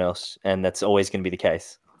for someone else, and that's always going to be the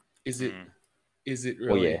case. Is it? Mm. Is it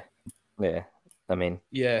Well, really? yeah. I mean,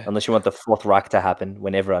 Yeah. unless you want the Fourth Reich to happen,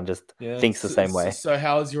 when everyone just Yeah. thinks the same way. So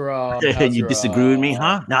how's your? You disagree with me,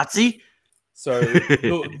 huh, Nazi? So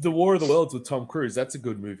the War of the Worlds with Tom Cruise. That's a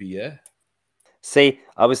good movie, yeah. See,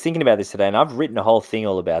 I was thinking about this today, and I've written a whole thing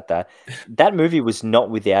all about that. That movie was not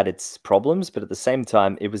without its problems, but at the same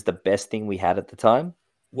time, it was the best thing we had at the time.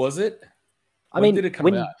 Was it? I When mean, did it come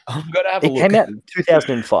when out? I'm gonna have a it look. came out in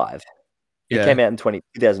 2005. Yeah. It came out in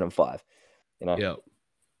 2005. Yeah.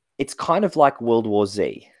 It's kind of like World War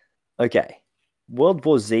Z. Okay, World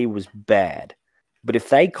War Z was bad, but if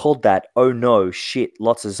they called that, oh no, shit,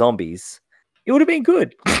 lots of zombies, it would have been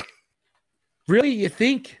good. Really, you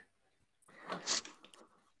think?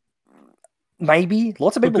 Maybe.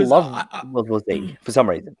 Lots of people Because love World War Z for some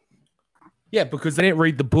reason. Yeah, because they didn't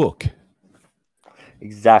read the book.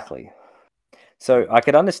 Exactly. So I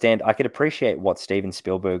could understand, I could appreciate what Steven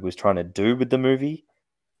Spielberg was trying to do with the movie,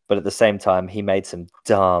 but at the same time, he made some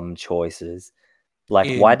dumb choices. Like,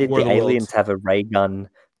 In why did War of the the aliens Worlds. have a ray gun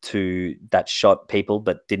that shot people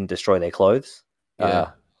but didn't destroy their clothes?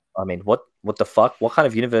 Yeah. I mean, what the fuck? What kind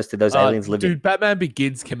of universe did those aliens live in? Dude, Batman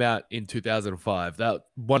Begins came out in 2005. That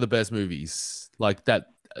one of the best movies. Like that,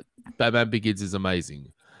 Batman Begins is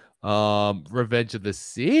amazing. Revenge of the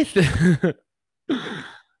Sith.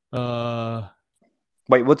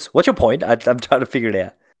 Wait, what's your point? I'm trying to figure it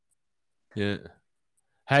out. Yeah.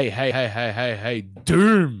 Hey.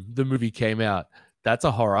 Doom, the movie came out. That's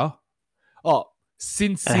a horror. Oh,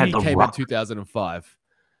 Sin It had City The came out in Rock. 2005.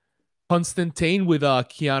 Constantine with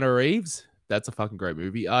Keanu Reeves. That's a fucking great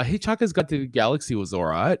movie. Hitchhiker's Guide to the Galaxy was all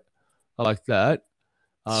right. I like that.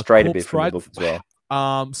 Straight a bit Corpse from the Bride, book as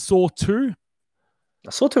well. Saw 2.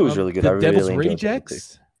 Saw 2 was really good. The I really Devil's enjoyed Saw 2.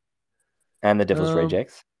 Rejects. And the Devil's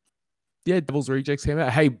Rejects. Yeah, Devil's Rejects came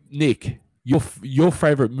out. Hey, Nick, your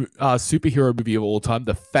favorite superhero movie of all time,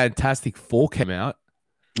 The Fantastic Four, came out.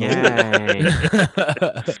 Yay.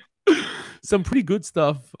 Some pretty good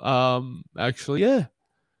stuff. Actually, yeah.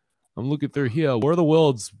 I'm looking through here. War of the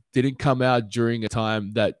Worlds didn't come out during a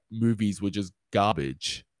time that movies were just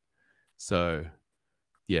garbage. So,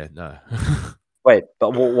 yeah, no. Wait,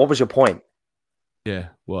 but what was your point? Yeah,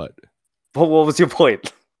 what? What was your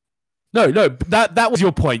point? No, that was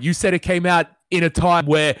your point. You said it came out in a time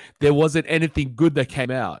where there wasn't anything good that came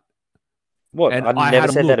out. What? And I I never had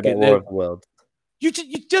a said that look about at War the- of the Worlds. You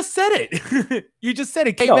just said it. You just said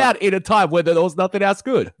it came No. out in a time where there was nothing else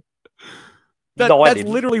good. No, I that's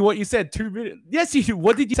didn't. literally what you said 2 minutes. Yes, you.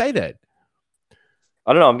 What did you say then?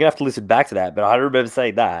 I don't know. I'm gonna have to listen back to that, but I don't remember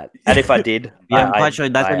saying that. And if I did, Yeah, I'm quite sure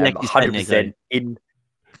that's I what you am actually said, 100% in.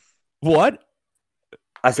 What?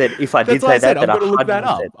 I said if I That's did what say I said. that, I'm then going to look that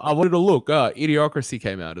 100%. up. I wanted to look. Idiocracy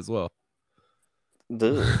came out as well.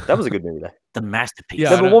 That was a good movie, though. The masterpiece. Yeah,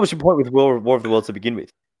 No, I but know. what was your point with War of the Worlds to begin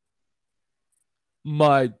with?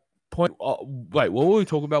 My point. Wait, what were we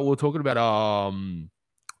talking about? We were talking about I'm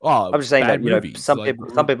just saying bad that movies. some like,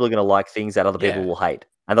 people are going to like things that other people Yeah. will hate,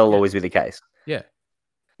 and that'll Yeah. always be the case. Yeah.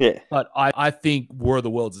 Yeah. But I think War of the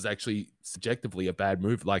Worlds is actually subjectively a bad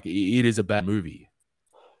movie. Like it is a bad movie.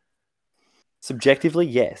 Subjectively,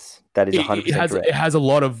 yes, that is 100% correct. It has a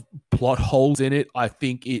lot of plot holes in it. I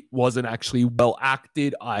think it wasn't actually well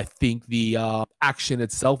acted. I think the action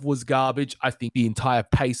itself was garbage. I think the entire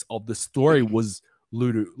pace of the story was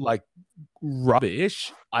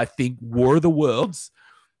rubbish. I think War of the Worlds,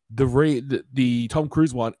 the Tom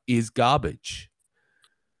Cruise one, is garbage.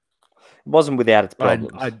 It wasn't without its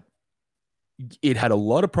problems. It had a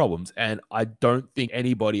lot of problems, and I don't think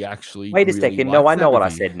anybody actually. Wait a really second. No, I likes know that what I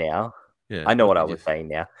movie. said now. Yeah, I know what I okay, was saying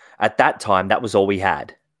now. At that time, that was all we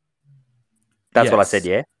had. That's what I said,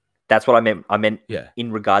 Yes. yeah? That's what I meant. I meant Yeah.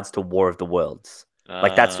 in regards to War of the Worlds.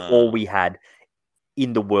 Like, that's all we had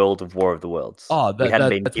in the world of War of the Worlds. Oh, we hadn't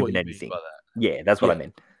been that's what given you mean anything. by that. Yeah, that's what I Yeah.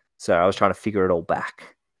 meant. So I was trying to figure it all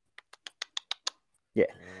back.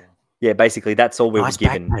 Yeah, basically, that's all we Nice were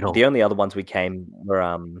given. backpedal. The only other ones we came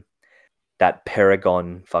were that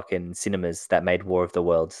Paragon fucking cinemas that made War of the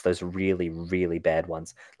Worlds. Those really, really bad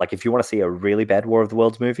ones. Like, if you want to see a really bad War of the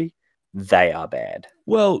Worlds movie, they are bad.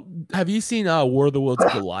 Well, have you seen War of the Worlds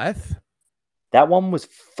Goliath? That one was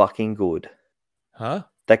fucking good. Huh?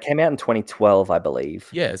 That came out in 2012, I believe.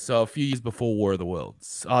 Yeah, so a few years before War of the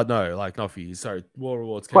Worlds. No, like not a few years. Sorry, War of the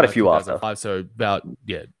Worlds came Quite a out few after. 2005, so about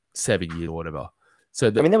 7 years or whatever. So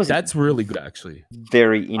was that's really good, actually.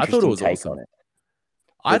 very I thought it interesting was take awesome. on it.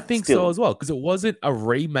 I But think still- so as well, because it wasn't a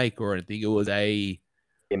remake or anything. It was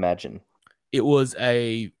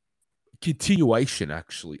a continuation,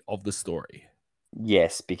 actually, of the story.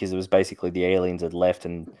 Yes, because it was basically the aliens had left,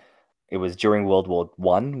 and it was during World War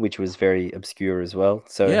One, which was very obscure as well.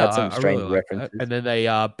 So it had some I strange really like that. references. And then they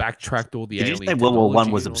backtracked all the Did you alien say World War One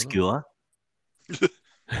was technology and all obscure?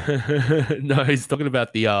 that. No, he's talking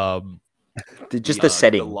about the Just the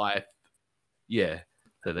setting. Goliath. Yeah.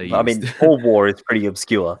 That they I mean, used. all war is pretty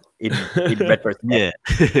obscure in retrospect. Yeah.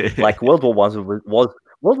 Like World War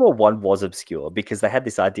One was obscure because they had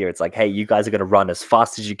this idea. It's like, hey, you guys are going to run as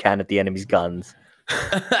fast as you can at the enemy's guns.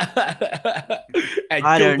 I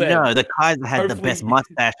don't know. The Kaiser had the best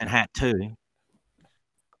mustache and hat too.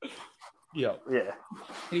 Yeah. Yeah.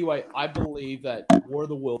 Anyway, I believe that War of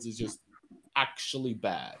the Worlds is just actually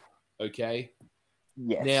bad. Okay.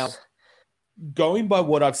 Yes. Now, going by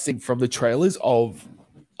what I've seen from the trailers of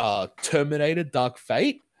Terminator Dark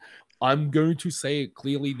Fate, I'm going to say it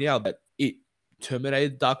clearly now that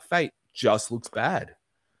Terminator Dark Fate just looks bad.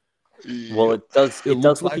 Well, it does. It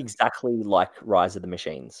does look like- exactly like Rise of the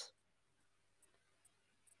Machines.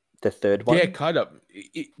 The third one. Yeah, kind of.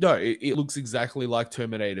 It looks exactly like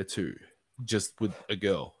Terminator 2, just with a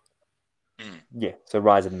girl. Yeah. So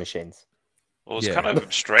Rise of the Machines. Well, it's Yeah. kind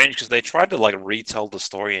of strange because they tried to like retell the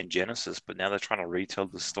story in Genesis, but now they're trying to retell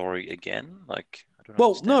the story again. Like, I don't Well,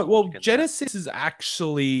 understand no. the Well, logic in that. Genesis is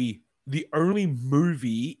actually the only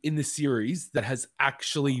movie in the series that has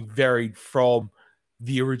actually varied from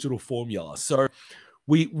the original formula. So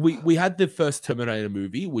we had the first Terminator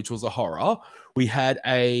movie, which was a horror. We had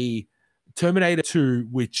a Terminator 2,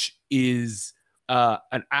 which is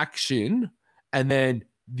an action, and then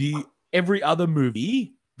every other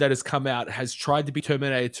movie that has come out has tried to be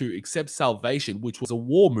Terminator 2 except Salvation, which was a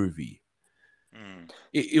war movie.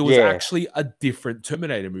 It was actually a different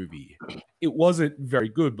Terminator movie. It wasn't very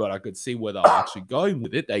good, but I could see where they were actually going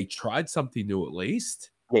with it. They tried something new at least.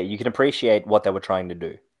 Yeah, you can appreciate what they were trying to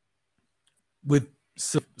do. With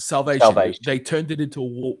Salvation, they turned it into a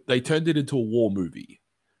war. They turned it into a war movie.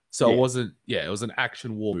 So it wasn't. Yeah, it was an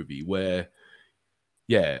action war movie where,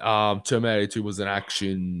 Terminator 2 was an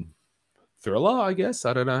action thriller. I guess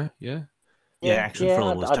I don't know. Yeah. Yeah, action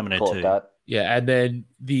thriller was I'd Terminator call it 2. that. Yeah, and then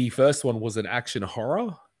the first one was an action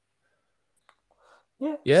horror.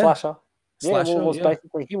 Yeah, slasher. Slasher, well, yeah.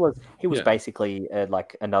 basically he was basically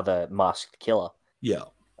like another masked killer. Yeah.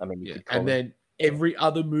 I mean, you Yeah. could call And him. then every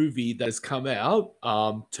other movie that has come out,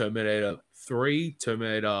 Terminator 3,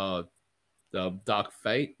 Terminator Dark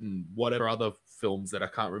Fate, and whatever other films that I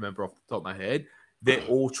can't remember off the top of my head, they're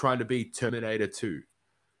all trying to be Terminator 2.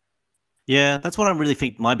 Yeah, that's what I really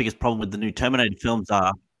think my biggest problem with the new Terminator films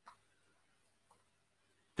are.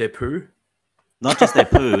 They're poo. Not just their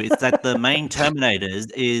poo, it's that the main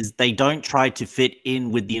Terminators is they don't try to fit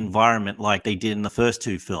in with the environment like they did in the first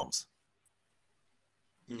two films.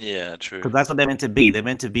 Yeah, true. Because that's what they're meant to be. They're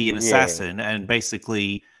meant to be an assassin, and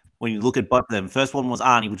basically, when you look at both of them, first one was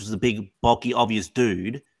Arnie, which was a big, bulky, obvious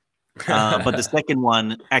dude. But the second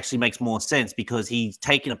one actually makes more sense because he's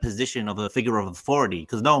taken a position of a figure of authority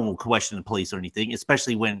because no one will question the police or anything,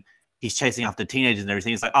 especially when he's chasing after teenagers and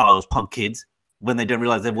everything. It's like, oh, it was punk kids when they don't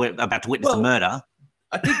realize they're about to witness a murder.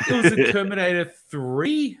 I think it was in Terminator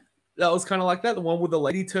 3 that was kind of like that, the one with the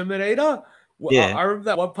lady Terminator. Well, Yeah. I remember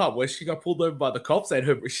that one part where she got pulled over by the cops and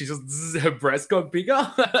her breast got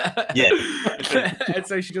bigger. Yeah. And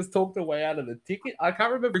so she just talked her way out of the ticket. I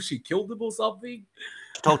can't remember if she killed him or something.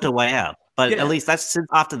 Talked her way out. But Yeah. at least that's since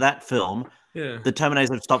after that film, Yeah. the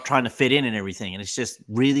Terminators have stopped trying to fit in and everything. And it's just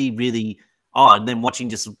really, really odd. Then watching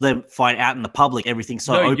just them fight out in the public, everything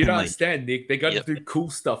so No, openly. you don't understand, Nick. They got to Yep. do cool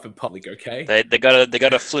stuff in public, okay? They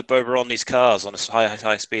gotta flip over on these cars on a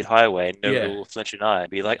high speed highway, and nobody Yeah. will flinch an eye and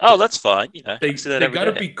be like, "Oh, that's fine," you know. They I see that every got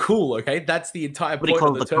to day. be cool, okay? That's the entire What do you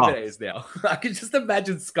point of call the the cops? Terminators now. I can just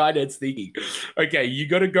imagine Skynet thinking, okay, you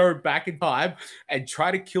got to go back in time and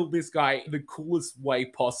try to kill this guy in the coolest way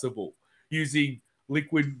possible using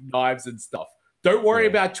liquid knives and stuff. Don't worry Yeah.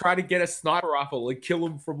 about trying to get a sniper rifle and kill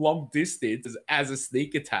him from long distance as a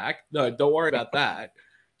sneak attack. No, don't worry about that.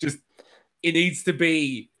 Just, it needs to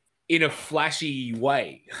be in a flashy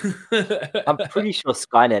way. I'm pretty sure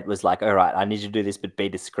Skynet was like, all right, I need you to do this, but be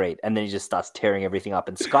discreet. And then he just starts tearing everything up.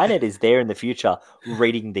 And Skynet is there in the future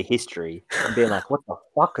reading the history and being like, what the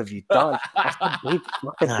fuck have you done? I have to be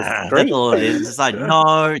fucking That's discreet. all it is. It's like,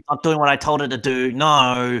 no, it's not doing what I told it to do.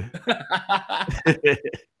 No.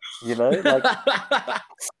 You know, like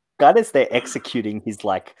Skynet's there executing his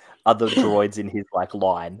like other droids in his like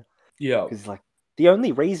line. Yeah. Because like the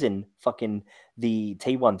only reason fucking the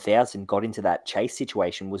T-1000 got into that chase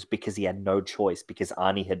situation was because he had no choice because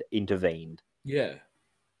Arnie had intervened. Yeah.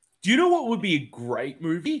 Do you know what would be a great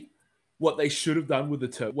movie? What they should have done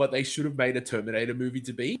with what they should have made a Terminator movie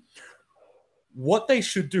to be? What they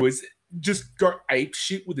should do is just go ape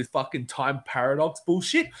shit with this fucking time paradox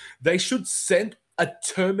bullshit. They should send a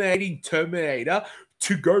terminating Terminator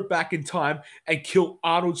to go back in time and kill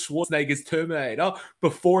Arnold Schwarzenegger's Terminator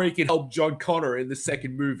before he can help John Connor in the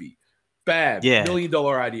second movie. Bam. Yeah. $1 million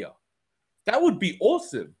idea. That would be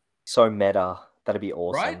awesome. So meta. That'd be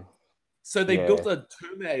awesome. Right? So they Yeah. built a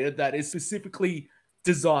Terminator that is specifically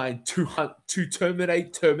designed to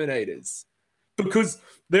terminate Terminators. Because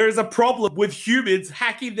there is a problem with humans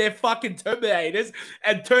hacking their fucking Terminators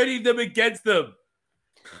and turning them against them.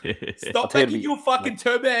 I'll Stop tell you, making your fucking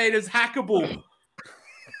Terminators hackable.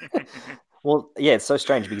 Well, yeah, it's so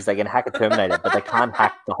strange because they can hack a Terminator, but they can't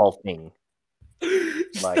hack the whole thing.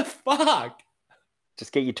 What the fuck?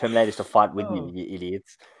 Just get your Terminators to fight with Oh. you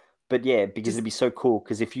idiots. But yeah, because Just- it'd be so cool.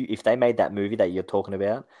 Because if they made that movie that you're talking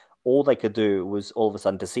about, all they could do was all of a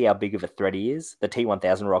sudden to see how big of a threat he is. The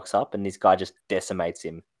T-1000 rocks up, and this guy just decimates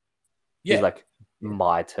him. Yeah, He's like,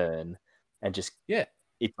 my turn, and just Yeah,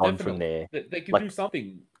 it's on from definitely. there. They can like- do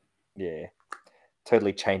something. Yeah,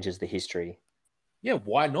 totally changes the history. Yeah,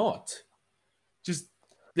 why not? Just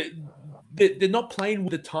they're not playing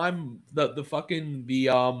with the time. The fucking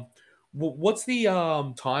what's the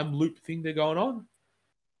time loop thing they're going on?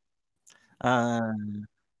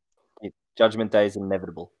 Judgment Day is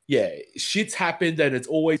inevitable. Yeah, shit's happened and it's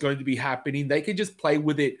always going to be happening. They can just play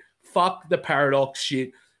with it. Fuck the paradox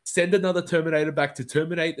shit. Send another Terminator back to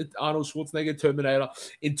terminate the Arnold Schwarzenegger Terminator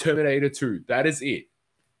in Terminator 2. That is it.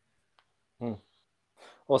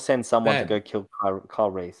 Or send someone Man. to go kill Kyle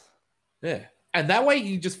Reese. Yeah. And that way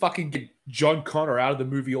you just fucking get John Connor out of the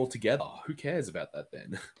movie altogether. Who cares about that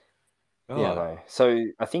then? Yeah, Oh. I know. So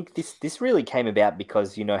I think this really came about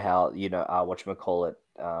because you know how whatchamacallit,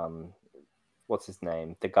 what's his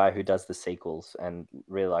name? The guy who does the sequels and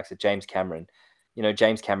really likes it, James Cameron. You know,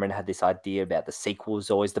 James Cameron had this idea about the sequel was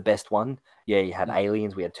always the best one. Yeah, you had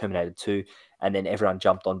Aliens, we had Terminator 2, and then everyone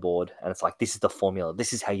jumped on board. And it's like, this is the formula.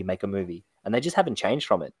 This is how you make a movie. And they just haven't changed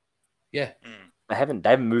from it. Yeah. They haven't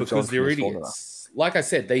moved on Because from they're this formula. idiots. Like I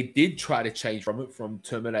said, they did try to change from it from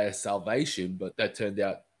Terminator Salvation, but that turned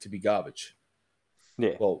out to be garbage.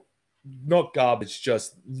 Yeah. Well, not garbage,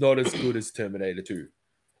 just not as good as Terminator 2.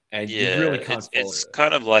 And Yeah, you really can't follow it's it.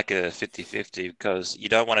 kind of like a 50-50 because you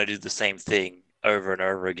don't want to do the same thing over and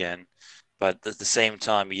over again, but at the same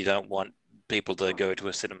time, you don't want people to go to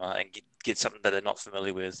a cinema and get something that they're not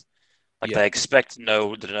familiar with. Like Yeah. they expect to know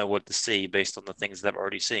what to see based on the things they've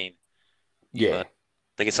already seen. Yeah. But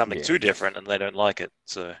they get something Yeah. too different and they don't like it.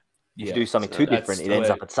 So If Yeah. you do something so too that's different, it the ends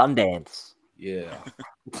way- up at Sundance. Yeah.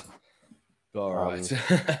 All right.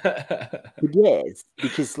 But yeah, it's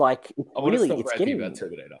because like it's I want to really stop it's ranting getting about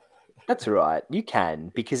Terminator. that's all right. You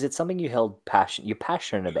can because it's something you held you're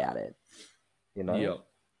passionate about it. You know,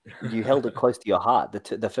 Yeah. you held it close to your heart.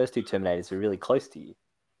 The first two Terminators were really close to you.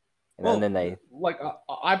 Well, And then they like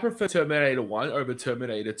I prefer Terminator 1 over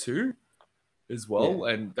Terminator 2 as well,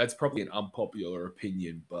 and that's probably an unpopular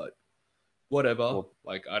opinion, but whatever. Well-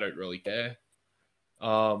 like I don't really care.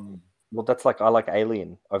 Well, that's like I like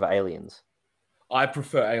Alien over Aliens. I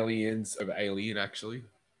prefer Aliens over Alien, actually.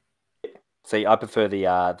 See, I prefer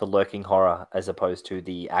the lurking horror as opposed to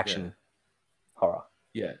the action horror.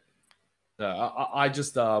 Yeah. No, I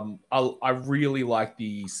just I really like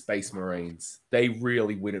the Space Marines. They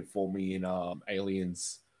really win it for me in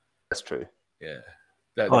Aliens. That's true. Yeah.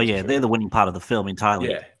 Oh That's yeah, true. they're the winning part of the film entirely.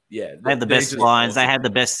 Yeah, yeah. They have the They're best just lines. They awesome. had the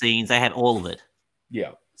best scenes. They had all of it.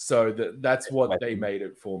 Yeah. So that's what they Weapon. made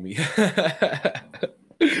it for me.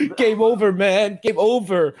 Game over, man. Game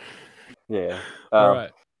over. Yeah. All right.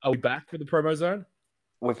 Are we back for the promo zone?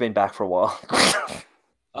 We've been back for a while.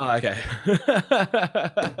 Oh, okay.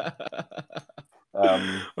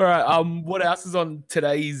 Um, All right. What else is on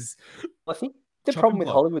today's? I think the Chopping problem with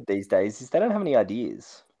block. Hollywood these days is they don't have any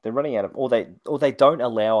ideas. They're running out of, or they don't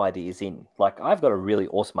allow ideas in. Like I've got a really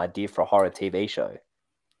awesome idea for a horror TV show.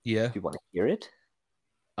 Yeah. Do you want to hear it?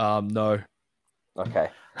 No. Okay.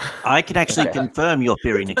 I can actually Okay. confirm your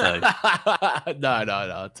theory, Nico.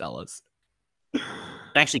 No. Tell us. I can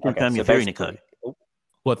actually Okay, confirm so your theory, basically- Nico, oh,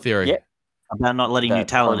 What theory? Yeah. about not letting new that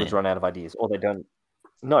talent Hollywood's in. run out of ideas, or they don't.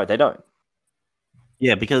 No, they don't.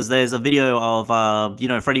 Yeah, because there's a video of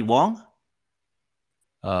Freddie Wong.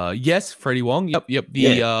 Yes, Freddie Wong. Yep.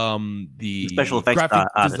 The special effects graphic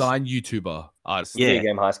artist. design YouTuber artist. Yeah. Video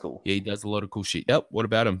Game High School. Yeah, he does a lot of cool shit. Yep. What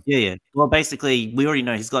about him? Yeah. Well, basically, we already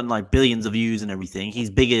know he's gotten like billions of views and everything. He's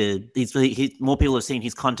bigger. He's more people have seen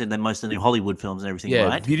his content than most of the Hollywood films and everything, Yeah,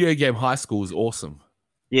 right? Video Game High School is awesome.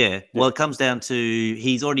 Yeah. Well, it comes down to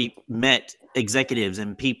he's already met executives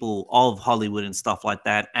and people of Hollywood and stuff like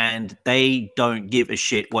that, and they don't give a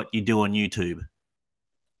shit what you do on YouTube.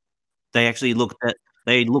 They actually look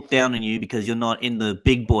down on you because you're not in the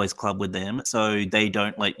big boys club with them, so they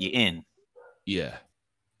don't let you in. Yeah.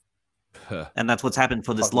 Huh. And that's what's happened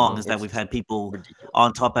for this Fucking long, is that it's we've had people Ridiculous.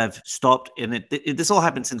 on top have stopped, and this all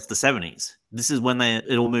happened since the 70s. This is when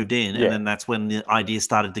it all moved in, Yeah. and then that's when the ideas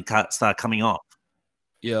started to start coming off.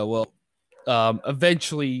 Yeah, well,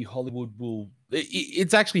 eventually Hollywood will.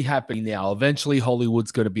 It's actually happening now. Eventually,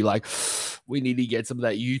 Hollywood's going to be like, we need to get some of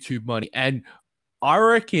that YouTube money, and I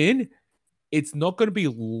reckon it's not going to be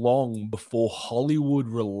long before Hollywood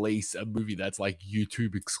release a movie that's like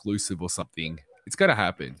YouTube exclusive or something. It's going to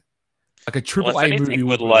happen. Like a triple Well, if A movie anything,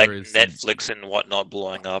 with will like release. Netflix and whatnot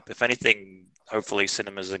blowing up, if anything, hopefully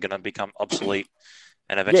cinemas are going to become obsolete,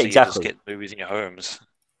 and eventually you just exactly. get movies in your homes.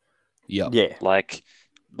 Yeah. Yeah. Like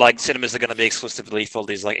cinemas are going to be exclusively for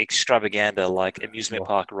these like extravaganza, like amusement Sure.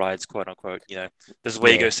 park rides, quote unquote. You know, this is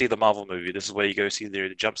where you Yeah. go see the Marvel movie. This is where you go see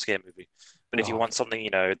the jump scare movie. But if you Oh. want something,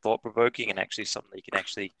 thought provoking and actually something you can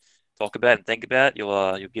actually talk about and think about,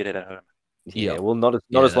 you'll get it at home. Yeah. Yeah. Well, not as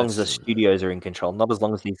Yeah, long as the that's true. studios are in control. Not as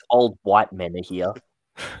long as these old white men are here.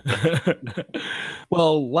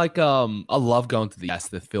 Well, like I love going to the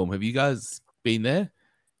Astor film. Have you guys been there?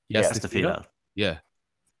 Yeah. That's the theater. Yeah.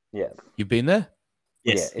 Yeah. You've been there?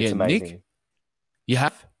 Yes. Yeah. It's Yeah, Nick? amazing. You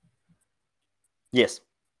have? Yes.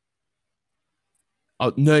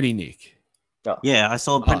 Oh, Nerdy Nick. Yeah, I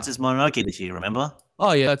saw Princess Mononoke this year, remember?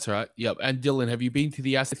 Oh yeah, that's right. Yep. And Dylan, have you been to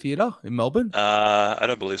the Astor Theatre in Melbourne? I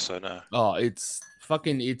don't believe so. No. Oh, it's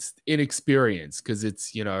an experience because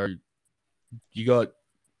it's you got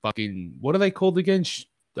fucking what are they called again?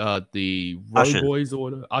 The Row Ushers. Boys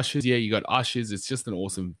or Ushers. Yeah, you got Ushers. It's just an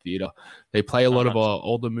awesome theater. They play a lot of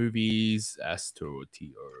older movies. Astor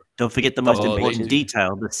Theatre. Don't forget the most Oh, they important do.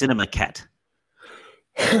 detail, the cinema cat.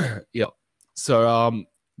 Yeah. So,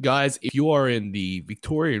 guys, if you are in the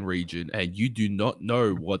Victorian region and you do not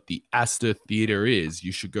know what the Astor Theatre is,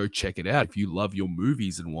 you should go check it out. If you love your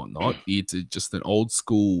movies and whatnot, it's just an old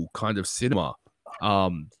school kind of cinema.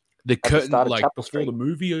 The curtain, start of like Chapel before the Street.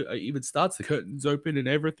 movie even starts, the curtains open and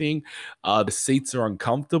everything. The seats are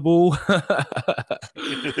uncomfortable.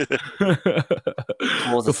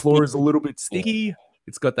 The floor is a little bit sticky.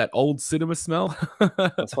 It's got that old cinema smell.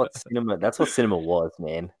 That's what cinema was,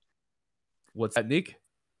 man. What's that, Nick?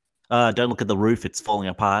 Don't look at the roof, it's falling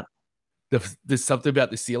apart. There's something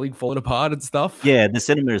about the ceiling falling apart and stuff. Yeah, the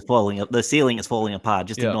cinema is falling up. The ceiling is falling apart.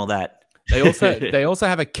 Just Yeah. ignore that. They also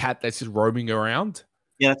have a cat that's just roaming around.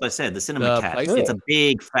 Yeah, that's what I said. The cinema The cat. place- It's a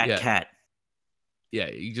big fat Yeah. cat. Yeah,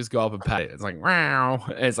 you just go up and pat it. It's like wow.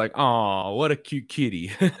 And it's like, oh, what a cute kitty.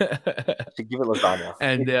 Should give it lasagna.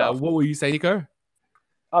 And Good stuff. what were you saying, Nico?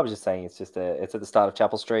 I was just saying it's at the start of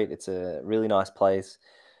Chapel Street. It's a really nice place,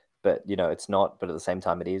 but it's not. But at the same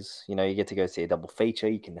time, it is. You get to go see a double feature.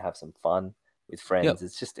 You can have some fun with friends. Yep.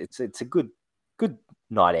 It's just it's a good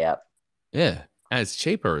night out. Yeah, and it's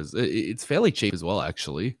cheaper. It's fairly cheap as well,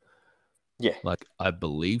 actually. Yeah. Like, I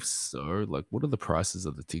believe so. Like, what are the prices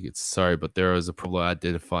of the tickets? Sorry, but there is a problem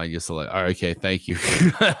identifying you. So, like, oh, okay, thank you.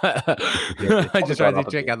 I just tried to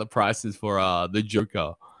check out the prices for the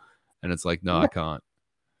Joker, and it's like, no, I can't.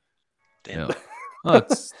 Damn. Yeah. Oh,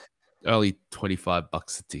 it's only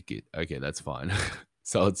 $25 a ticket. Okay, that's fine.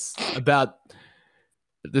 So it's about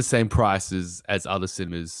the same prices as other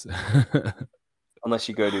cinemas. Unless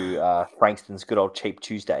you go to Frankston's good old cheap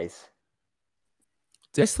Tuesdays.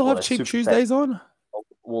 Do they still Well, have they're cheap super Tuesdays on?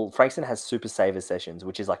 Well, Frankston has Super Saver sessions,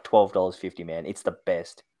 which is like $12.50, man. It's the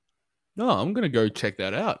best. No, I'm gonna go check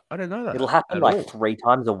that out. I didn't know that. It'll happen at like all. 3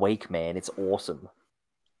 times a week, man. It's awesome.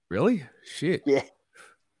 Really? Shit. Yeah.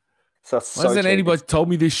 So it's Why so hasn't cheap. anybody told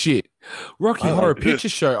me this shit? Rocky I Horror like Picture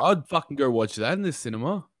Show. I'd fucking go watch that in the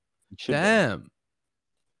cinema. It should be. Damn.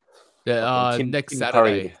 Yeah, Fucking Tim- next Tim Curry at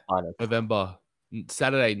Saturday, his finest. November.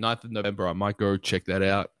 Saturday, 9th of November. I might go check that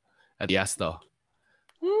out at the Astor.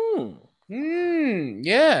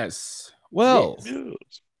 Yes. Well,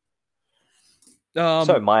 Yes. um,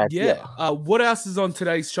 So my idea. yeah. What else is on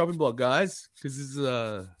today's shopping block, guys? Because this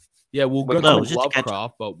is yeah, we'll We're go coming- to just to catch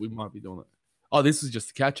Lovecraft, but we might be doing it. Oh, this is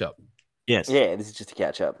just a catch up. Yes. Yeah, this is just a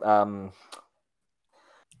catch up.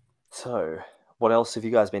 So what else have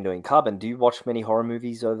you guys been doing? Carbon, do you watch many horror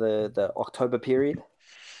movies over the October period?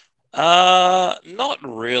 Not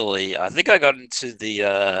really. I think I got into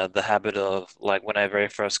the habit of like when I very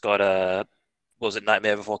first got what was it,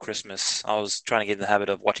 Nightmare Before Christmas? I was trying to get in the habit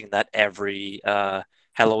of watching that every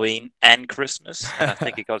Halloween and Christmas. And I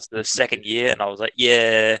think it got to the second year, and I was like,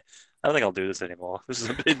 yeah, I don't think I'll do this anymore. This is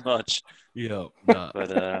a bit much. Yeah. Nah.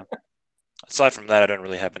 But aside from that, I don't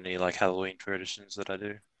really have any like Halloween traditions that I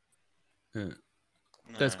do. Yeah.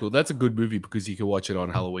 That's No. cool. That's a good movie because you can watch it on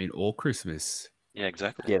Halloween or Christmas. Yeah,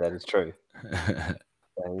 exactly. Yeah, that is true. That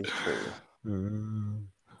is true.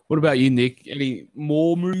 What about you, Nick? Any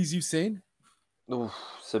more movies you've seen? Oof.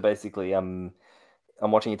 So basically, I'm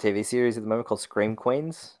watching a TV series at the moment called Scream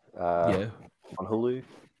Queens. Yeah. On Hulu.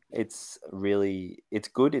 It's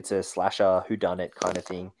good. It's a slasher whodunit kind of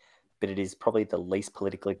thing, but it is probably the least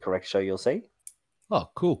politically correct show you'll see. Oh,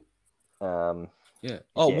 cool. Um, Yeah.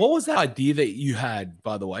 Oh, Yeah. what was that idea that you had,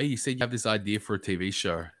 by the way? You said you have this idea for a TV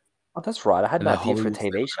show. oh, that's right. I had an And that idea for a Hollywood's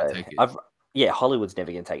TV never show. gonna take it. Yeah, Hollywood's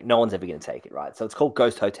never going to take it. No one's ever going to take it, right? So it's called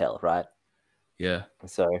Ghost Hotel, right? Yeah.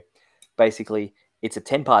 So basically, it's a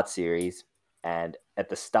 10-part series. And at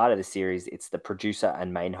the start of the series, it's the producer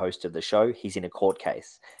and main host of the show. He's in a court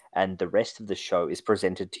case. And the rest of the show is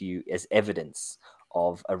presented to you as evidence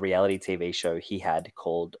of a reality TV show he had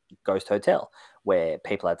called Ghost Hotel, where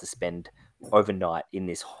people had to spend overnight in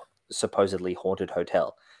this supposedly haunted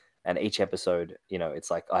hotel. And each episode,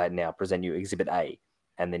 it's like, I now present you Exhibit A.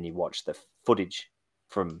 And then you watch the footage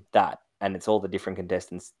from that. And it's all the different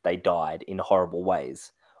contestants. They died in horrible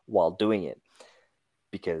ways while doing it,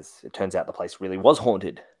 because it turns out the place really was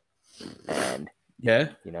haunted. And, Yeah.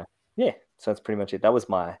 yeah, so that's pretty much it. That was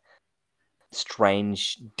my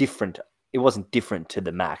strange, different. It wasn't different to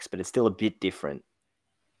the max, but it's still a bit different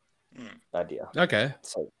idea. Okay.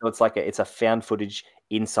 So it's like it's a found footage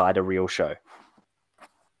inside a real show.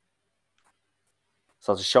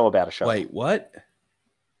 So it's a show about a show. Wait, what?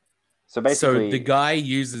 So basically, So the guy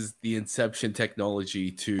uses the Inception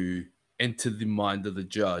technology to enter the mind of the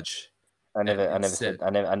judge. I never said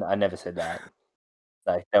that.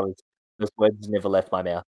 Like, those words never left my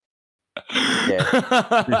mouth.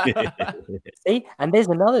 See, and there's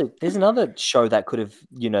another show that could have,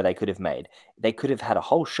 they could have made. They could have had a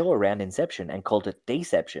whole show around Inception and called it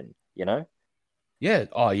Deception. Yeah.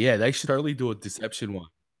 Oh, yeah. They should totally do a Deception one.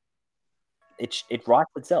 It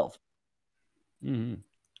writes itself. Mhm.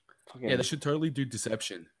 Fucking- Yeah, they should totally do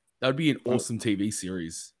Deception. That would be an awesome TV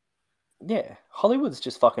series. yeah. Hollywood's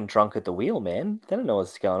just fucking drunk at the wheel, man. They don't know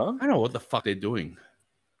what's going on. I don't know what the fuck they're doing.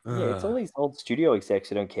 Yeah, it's all these old studio execs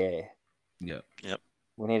who don't care. Yeah.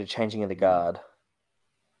 We need a changing of the guard.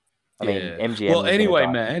 I mean, Yeah. MGM. Well, is gonna anyway,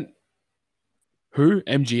 die. man. Who?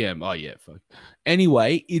 MGM. Oh, yeah. Fuck.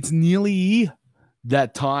 Anyway, it's nearly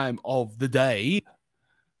that time of the day.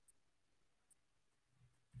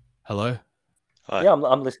 Hello? Hi. Yeah,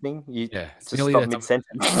 I'm listening. You Yeah. It's just nearly stop that mid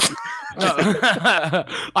sentence. No.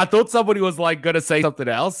 I thought somebody was like going to say something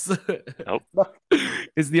else. Nope.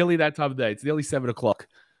 It's nearly that time of day. It's nearly 7:00.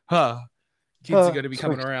 Huh. Kids are going to be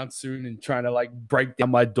coming around soon and trying to like break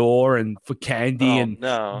down my door and for candy. Oh, And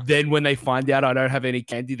no. then when they find out I don't have any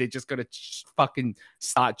candy, they're just going to fucking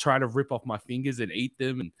start trying to rip off my fingers and eat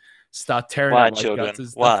them and start tearing Why, out my children? guts.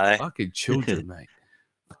 It's the Why? fucking children, mate.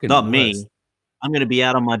 Fucking Not me. worst. I'm gonna be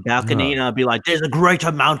out on my balcony and I'll be like, "There's a great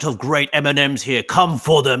amount of great M&Ms here. Come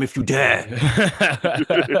for them if you dare.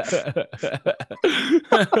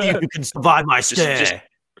 You can survive my stare."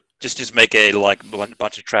 Just make a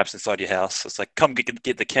bunch of traps inside your house. It's like, come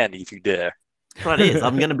get the candy if you dare. That's what it is.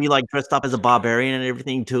 I'm gonna be like dressed up as a barbarian and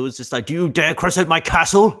everything too. It's just like, "Do you dare cross at my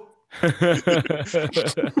castle?"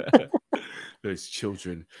 Those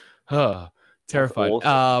children, terrified.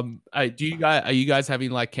 awesome. Are you guys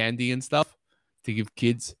having like candy and stuff to give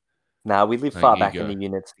kids? Nah, we live There far you back go. in the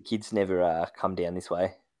units. The kids never come down this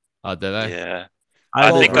way. Oh, do they? Yeah.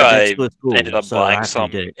 I think live right I next to a school, ended up so I buying have to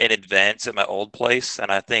some do it. in advance at my old place, and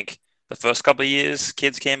I think the first couple of years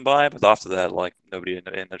kids came by, but after that, like nobody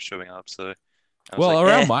ended up showing up. So I was Well,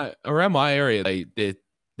 like, around my area,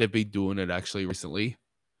 they've been doing it actually recently.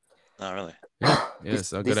 not really. Yeah, This-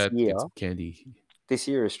 so I this gotta year- get some candy. This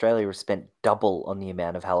year, Australia has spent double on the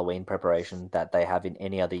amount of Halloween preparation that they have in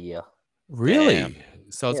any other year. Really? Damn.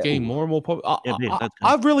 So it's Yeah. getting more and more popular. Yeah, yeah, that's good.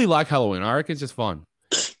 I really like Halloween. I reckon it's just fun.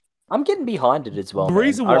 I'm getting behind it as well. The man.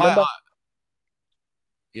 reason I why, remember-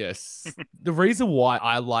 yes, the reason why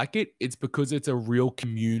I like it, it's because it's a real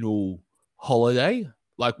communal holiday.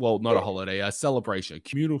 Like, well, not a Yeah. holiday, a celebration, a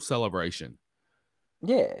communal celebration.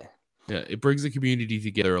 yeah, Yeah, it brings the community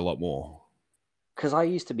together a lot more. because I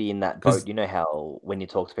used to be in that 'Cause- boat. You know how when you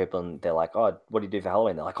talk to people and they're like, "Oh, what do you do for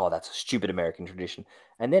Halloween?" They're like, "Oh, that's a stupid American tradition."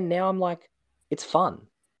 And then now I'm like, "It's fun.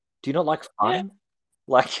 Do you not like fun?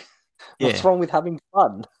 Like, what's Yeah. wrong with having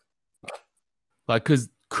fun?" Like, because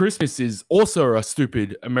Christmas is also a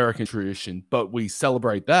stupid American tradition, but we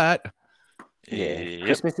celebrate that. Yeah, Yep.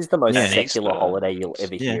 Christmas is the most Yeah. secular Easter. holiday you'll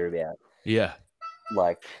ever Yeah. hear about. Yeah.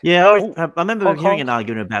 Like, Yeah, Oh, I remember Hong hearing Kong. an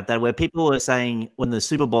argument about that where people were saying when the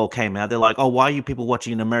Super Bowl came out, they're like, "Oh, why are you people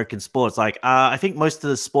watching an American sport?" It's like, I think most of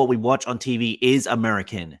the sport we watch on TV is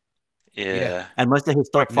American, Yeah. and most of the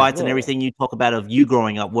historic Yeah. fights and Yeah. everything you talk about of you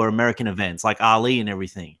growing up were American events, like Ali and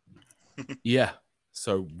everything. Yeah.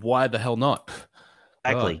 So why the hell not?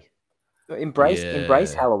 Exactly. embrace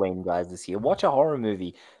Yeah. Halloween, guys. This year, watch a horror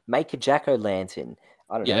movie, make a jack-o'-lantern.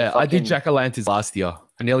 I don't know. Yeah, I did fucking- jack-o'-lanterns last year.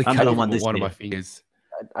 I nearly I'm cut doing off one one this of my year. fingers.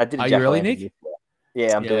 I did a Are you really, jack-o'-lantern Nick? this year.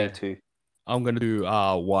 Yeah, I'm doing Yeah. two. I'm gonna do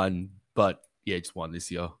one, but yeah, just one this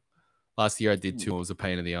year. Last year I did Hmm. two. It was a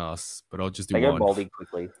pain in the ass, but I'll just do They go one. moldy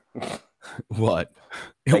quickly. What?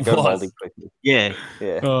 They It go was. moldy quickly. Yeah,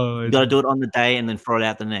 Yeah. Oh, you got to do it on the day and then throw it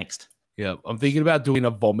out the next. yeah, I'm thinking about doing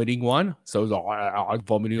a vomiting one. So it's like I'm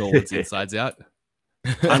vomiting all its insides out.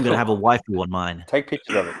 I'm gonna have a waifu on mine. Take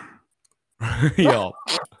pictures of it. Yeah,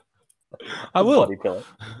 I will. Body pillow.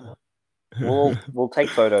 We'll take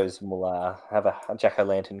photos and we'll have a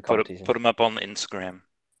jack-o'-lantern competition. Put them up on Instagram.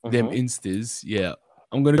 Them Mhm. instas, yeah.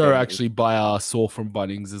 I'm gonna go Yeah. actually buy a saw from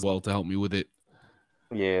Bunnings as well to help me with it.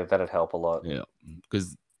 Yeah, that'd help a lot. Yeah,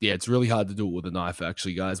 because it's really hard to do it with a knife.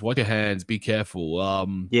 Actually, guys, watch your hands. Be careful.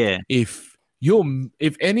 Yeah, If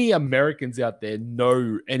any Americans out there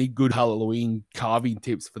know any good Halloween carving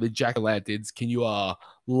tips for the jack-o'-lanterns, can you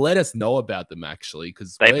let us know about them actually?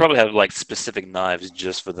 Because They probably have like specific knives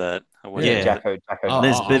just for that. I wouldn't- Yeah. Jacko. Oh,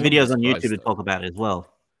 there's I wouldn't be videos on surprised, YouTube to though. talk about it as well.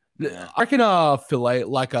 Yeah. I reckon fillet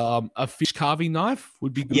like a fish carving knife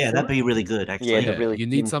would be good. Yeah, for that'd it. be really good actually. Yeah, the really you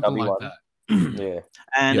need thin, something stubby like one. that. Yeah.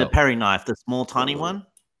 And Yeah. a Perry knife, the small tiny one.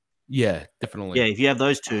 Yeah, definitely. Yeah, if you have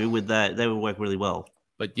those two with that, they would work really well.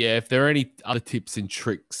 But yeah, if there are any other tips and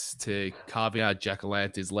tricks to carving out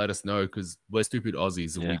jack-o'-lanterns, let us know because we're stupid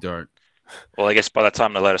Aussies and we Yeah. don't. Well, I guess by the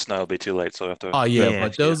time they let us know, it'll be too late. So we have to. Oh yeah, Yeah,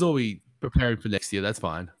 but those will be preparing for next year. That's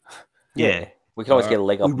fine. Yeah. We can always get a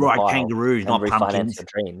leg up We on the ride pile kangaroos, and not refinance pumpkins. the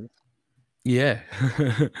dreams. Yeah.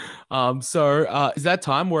 So is that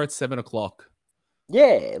time? We're at 7:00.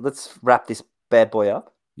 Yeah, let's wrap this bad boy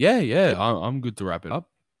up. Yeah. I'm good to wrap it up.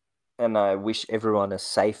 And I wish everyone a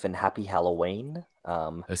safe and happy Halloween.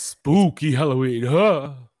 A spooky Halloween,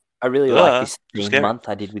 huh? I really like Ah, this theme scary. month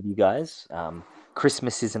I did with you guys.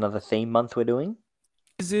 Christmas is another theme month we're doing.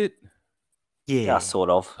 Is it? Yeah. Sort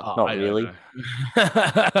of. Oh, Not I don't really. know.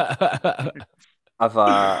 I've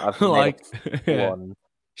made like, a full-on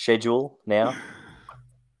schedule now.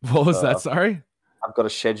 what was uh, that? Sorry. I've got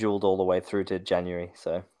it scheduled all the way through to January,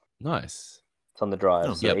 so Nice. it's on the drive.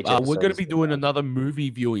 Oh, so Yep. each We're episode going to is be doing another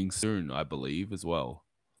movie viewing soon, I believe, as well.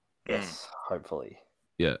 Yes, hopefully.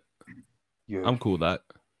 Yeah. Yes, I'm cool with that.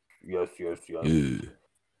 yes.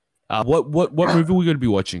 Yeah. What movie are we going to be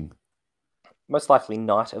watching? Most likely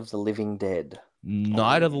Night of the Living Dead.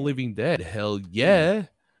 Night of the Living Dead. Hell yeah.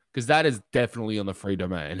 Because that is definitely on the free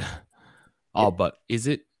domain. Oh, but is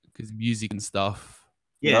it? Because music and stuff.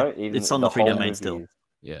 Yeah, No, even it's on the free whole domain movie still. is.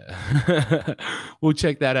 Yeah. We'll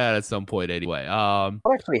check that out at some point anyway.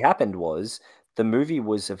 What actually happened was The movie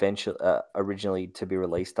was eventually originally to be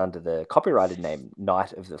released under the copyrighted name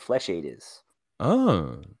Night of the Flesh Eaters,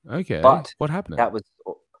 Oh, okay. but What happened? that was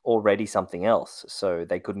already something else, so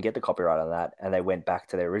they couldn't get the copyright on that, and they went back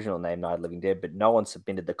to their original name, Night of the Living Dead, but no one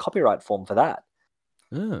submitted the copyright form for that.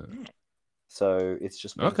 Oh, So it's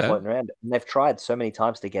just been Okay. floating around. And they've tried so many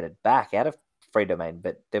times to get it back out of free domain,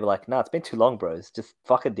 but they were like, "No, it's been too long, bros. Just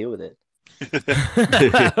fucking deal with it." Too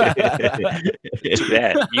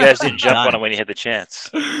bad. You guys didn't jump on it when you had the chance.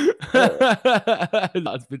 No,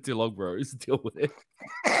 it's been too long, bro. Just deal with it.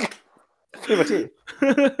 Pretty much it.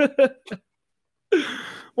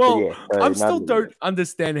 Well, yeah, so I'm still none- don't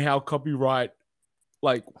understand how copyright,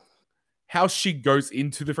 like, how shit goes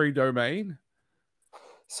into the free domain.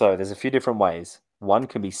 So there's a few different ways. One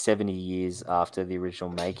can be 70 years after the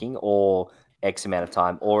original making, or X amount of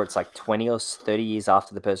time, or it's like 20 or 30 years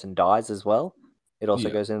after the person dies as well. It also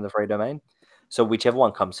Yeah. goes into the free domain. So whichever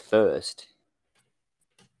one comes first,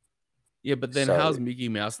 Yeah, but then So- how's Mickey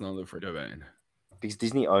Mouse not on the free domain? because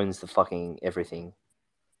Disney owns the fucking everything.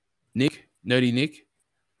 Nick, nerdy Nick.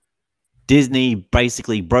 Disney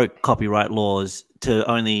basically broke copyright laws to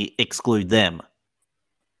only exclude them.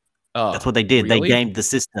 Oh, That's what they did. really? They gamed the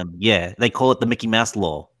system. Yeah, they call it the Mickey Mouse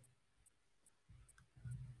law.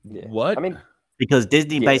 Yeah. What? I mean, Because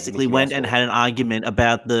Disney Yeah, basically Mickey went Mouse and law. had an argument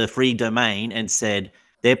about the free domain and said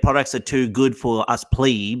their products are too good for us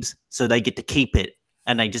plebes, so they get to keep it,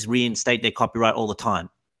 and they just reinstate their copyright all the time.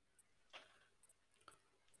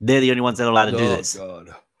 They're the only ones that are allowed to do this.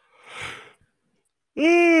 God.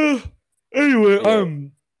 Anyway, Yeah.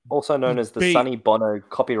 also known as the Be- Sonny Bono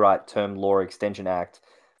Copyright Term Law Extension Act,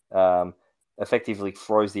 effectively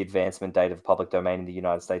froze the advancement date of public domain in the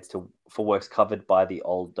United States for works covered by the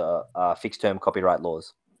old fixed-term copyright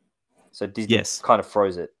laws. So Disney Yes. kind of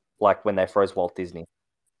froze it, like when they froze Walt Disney.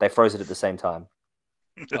 They froze it at the same time.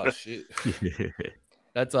 Oh shit.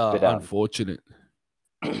 That's But, unfortunate.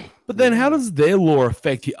 But then, how does their law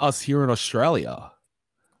affect us here in Australia?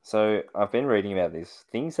 So I've been reading about this.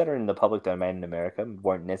 Things that are in the public domain in America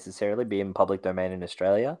won't necessarily be in public domain in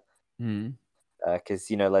Australia. Hmm. Because,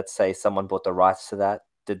 let's say someone bought the rights to that,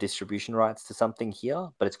 the distribution rights to something here,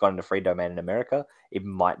 but it's gone into free domain in America, it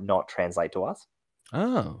might not translate to us.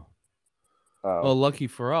 Oh, well, lucky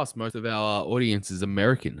for us, most of our audience is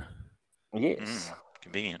American. Yes.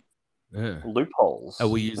 Convenient. Yeah. Loopholes. Oh,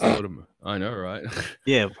 we use a lot of them. I know, right?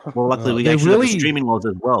 Yeah, well, luckily we They actually got really- the streaming laws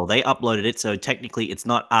as well. They uploaded it, so technically it's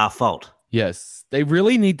not our fault. Yes, they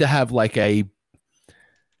really need to have like a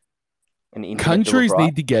An internet bill of countries rights.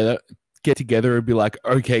 need to get together and be like,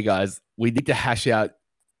 okay, guys, we need to hash out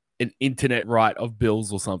an internet right of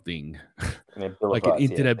bills or something, And a bill of like an rights, yeah.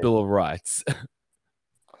 internet bill of rights,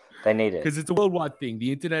 They need it. because it's a worldwide thing.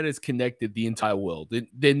 The internet has connected the entire world.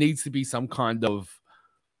 There needs to be some kind of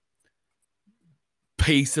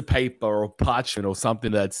piece of paper or parchment or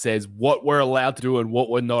something that says what we're allowed to do and what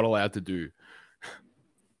we're not allowed to do.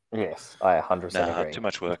 Yes, I 100% Nah, agree. too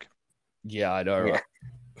much work. Yeah, I know. Yeah. Right?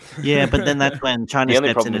 Yeah, but then that's when China The only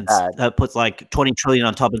steps in problem and with that- puts like 20 trillion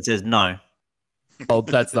on top and says no. Well,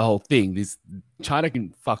 that's the whole thing. This China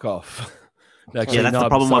can fuck off. Actually, that's the I'm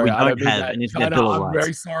problem why we sorry, I don't mean have that. an internet China, bill of I'm rights.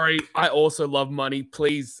 very sorry. I also love money.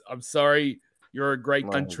 Please, I'm sorry. You're a great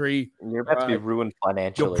No, country. You're about to be Right. ruined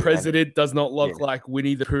financially. Your and president does not look Yeah. like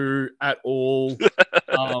Winnie the Pooh at all.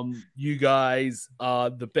 You guys are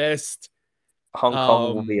the best. Hong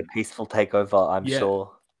Kong will be a um, peaceful takeover, I'm yeah.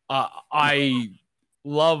 sure. I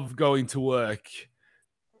love going to work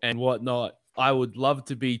and whatnot. I would love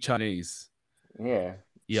to be Chinese. Yeah.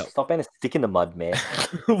 Yep. Stop being a stick in the mud, man.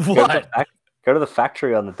 What? Go to the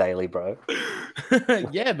factory on the daily, bro.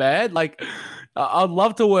 Yeah, man. Like, I'd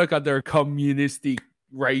love to work under a communistic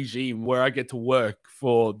regime where I get to work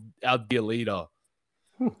for our dear leader.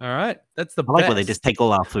 All right, that's the I like best. where they just take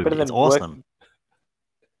all our food. Better than It's awesome.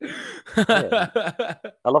 I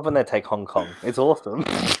love when they take Hong Kong. It's awesome.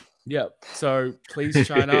 Yep. So please,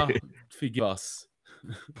 China, forgive us.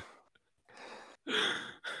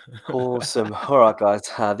 Awesome. All right, guys.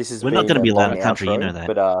 This is We're not going to be allowed long a country, you know that.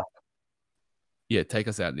 But Yeah, take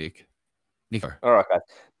us out, Nick. Nico. all right, guys.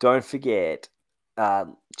 Don't forget.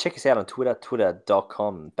 Check us out on Twitter,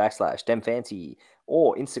 twitter.com/demfancy,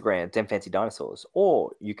 or Instagram, demfancydinosaurs,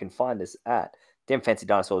 or you can find us at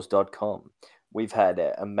demfancydinosaurs.com. We've had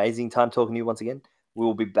an amazing time talking to you once again. We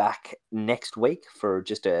will be back next week for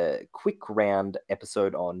just a quick round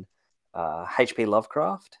episode on H.P.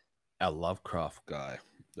 Lovecraft. Our Lovecraft guy.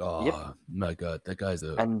 Oh, Yep. my God. That guy's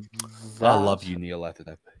a... And I love that- you, Neil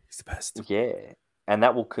Atherton. He's the best. Yeah. And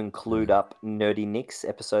that will conclude up Nerdy Nick's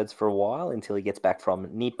episodes for a while until he gets back from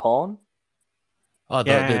Nippon. Oh, the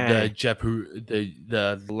Yay. Japu,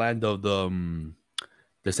 the land of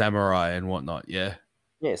the samurai and whatnot. Yeah.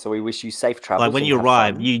 Yeah, so we wish you safe travels. Like when and you have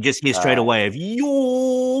arrive, fun. you just hear straight away of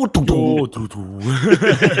yo.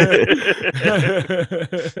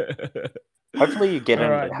 Hopefully you get in.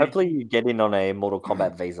 Alright, Nick. Hopefully you get in on a Mortal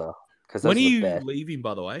Kombat visa because When those are are the you best. leaving,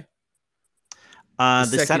 by the way?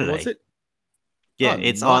 This Saturday. Was it? Yeah, Oh,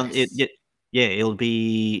 it's on it. nice. Yeah, it'll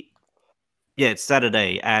be. Yeah, it's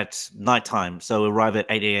Saturday at nighttime, so we'll arrive at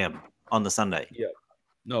 8 a.m. on the Sunday.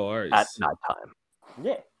 No worries. At nighttime.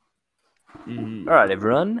 Yeah. Mhm. All right,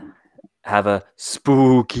 everyone. Have a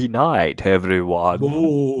spooky night, everyone.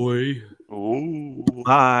 Boy. Ooh.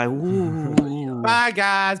 Bye. Woo. Bye,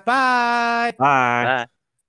 guys. Bye. Bye. Bye.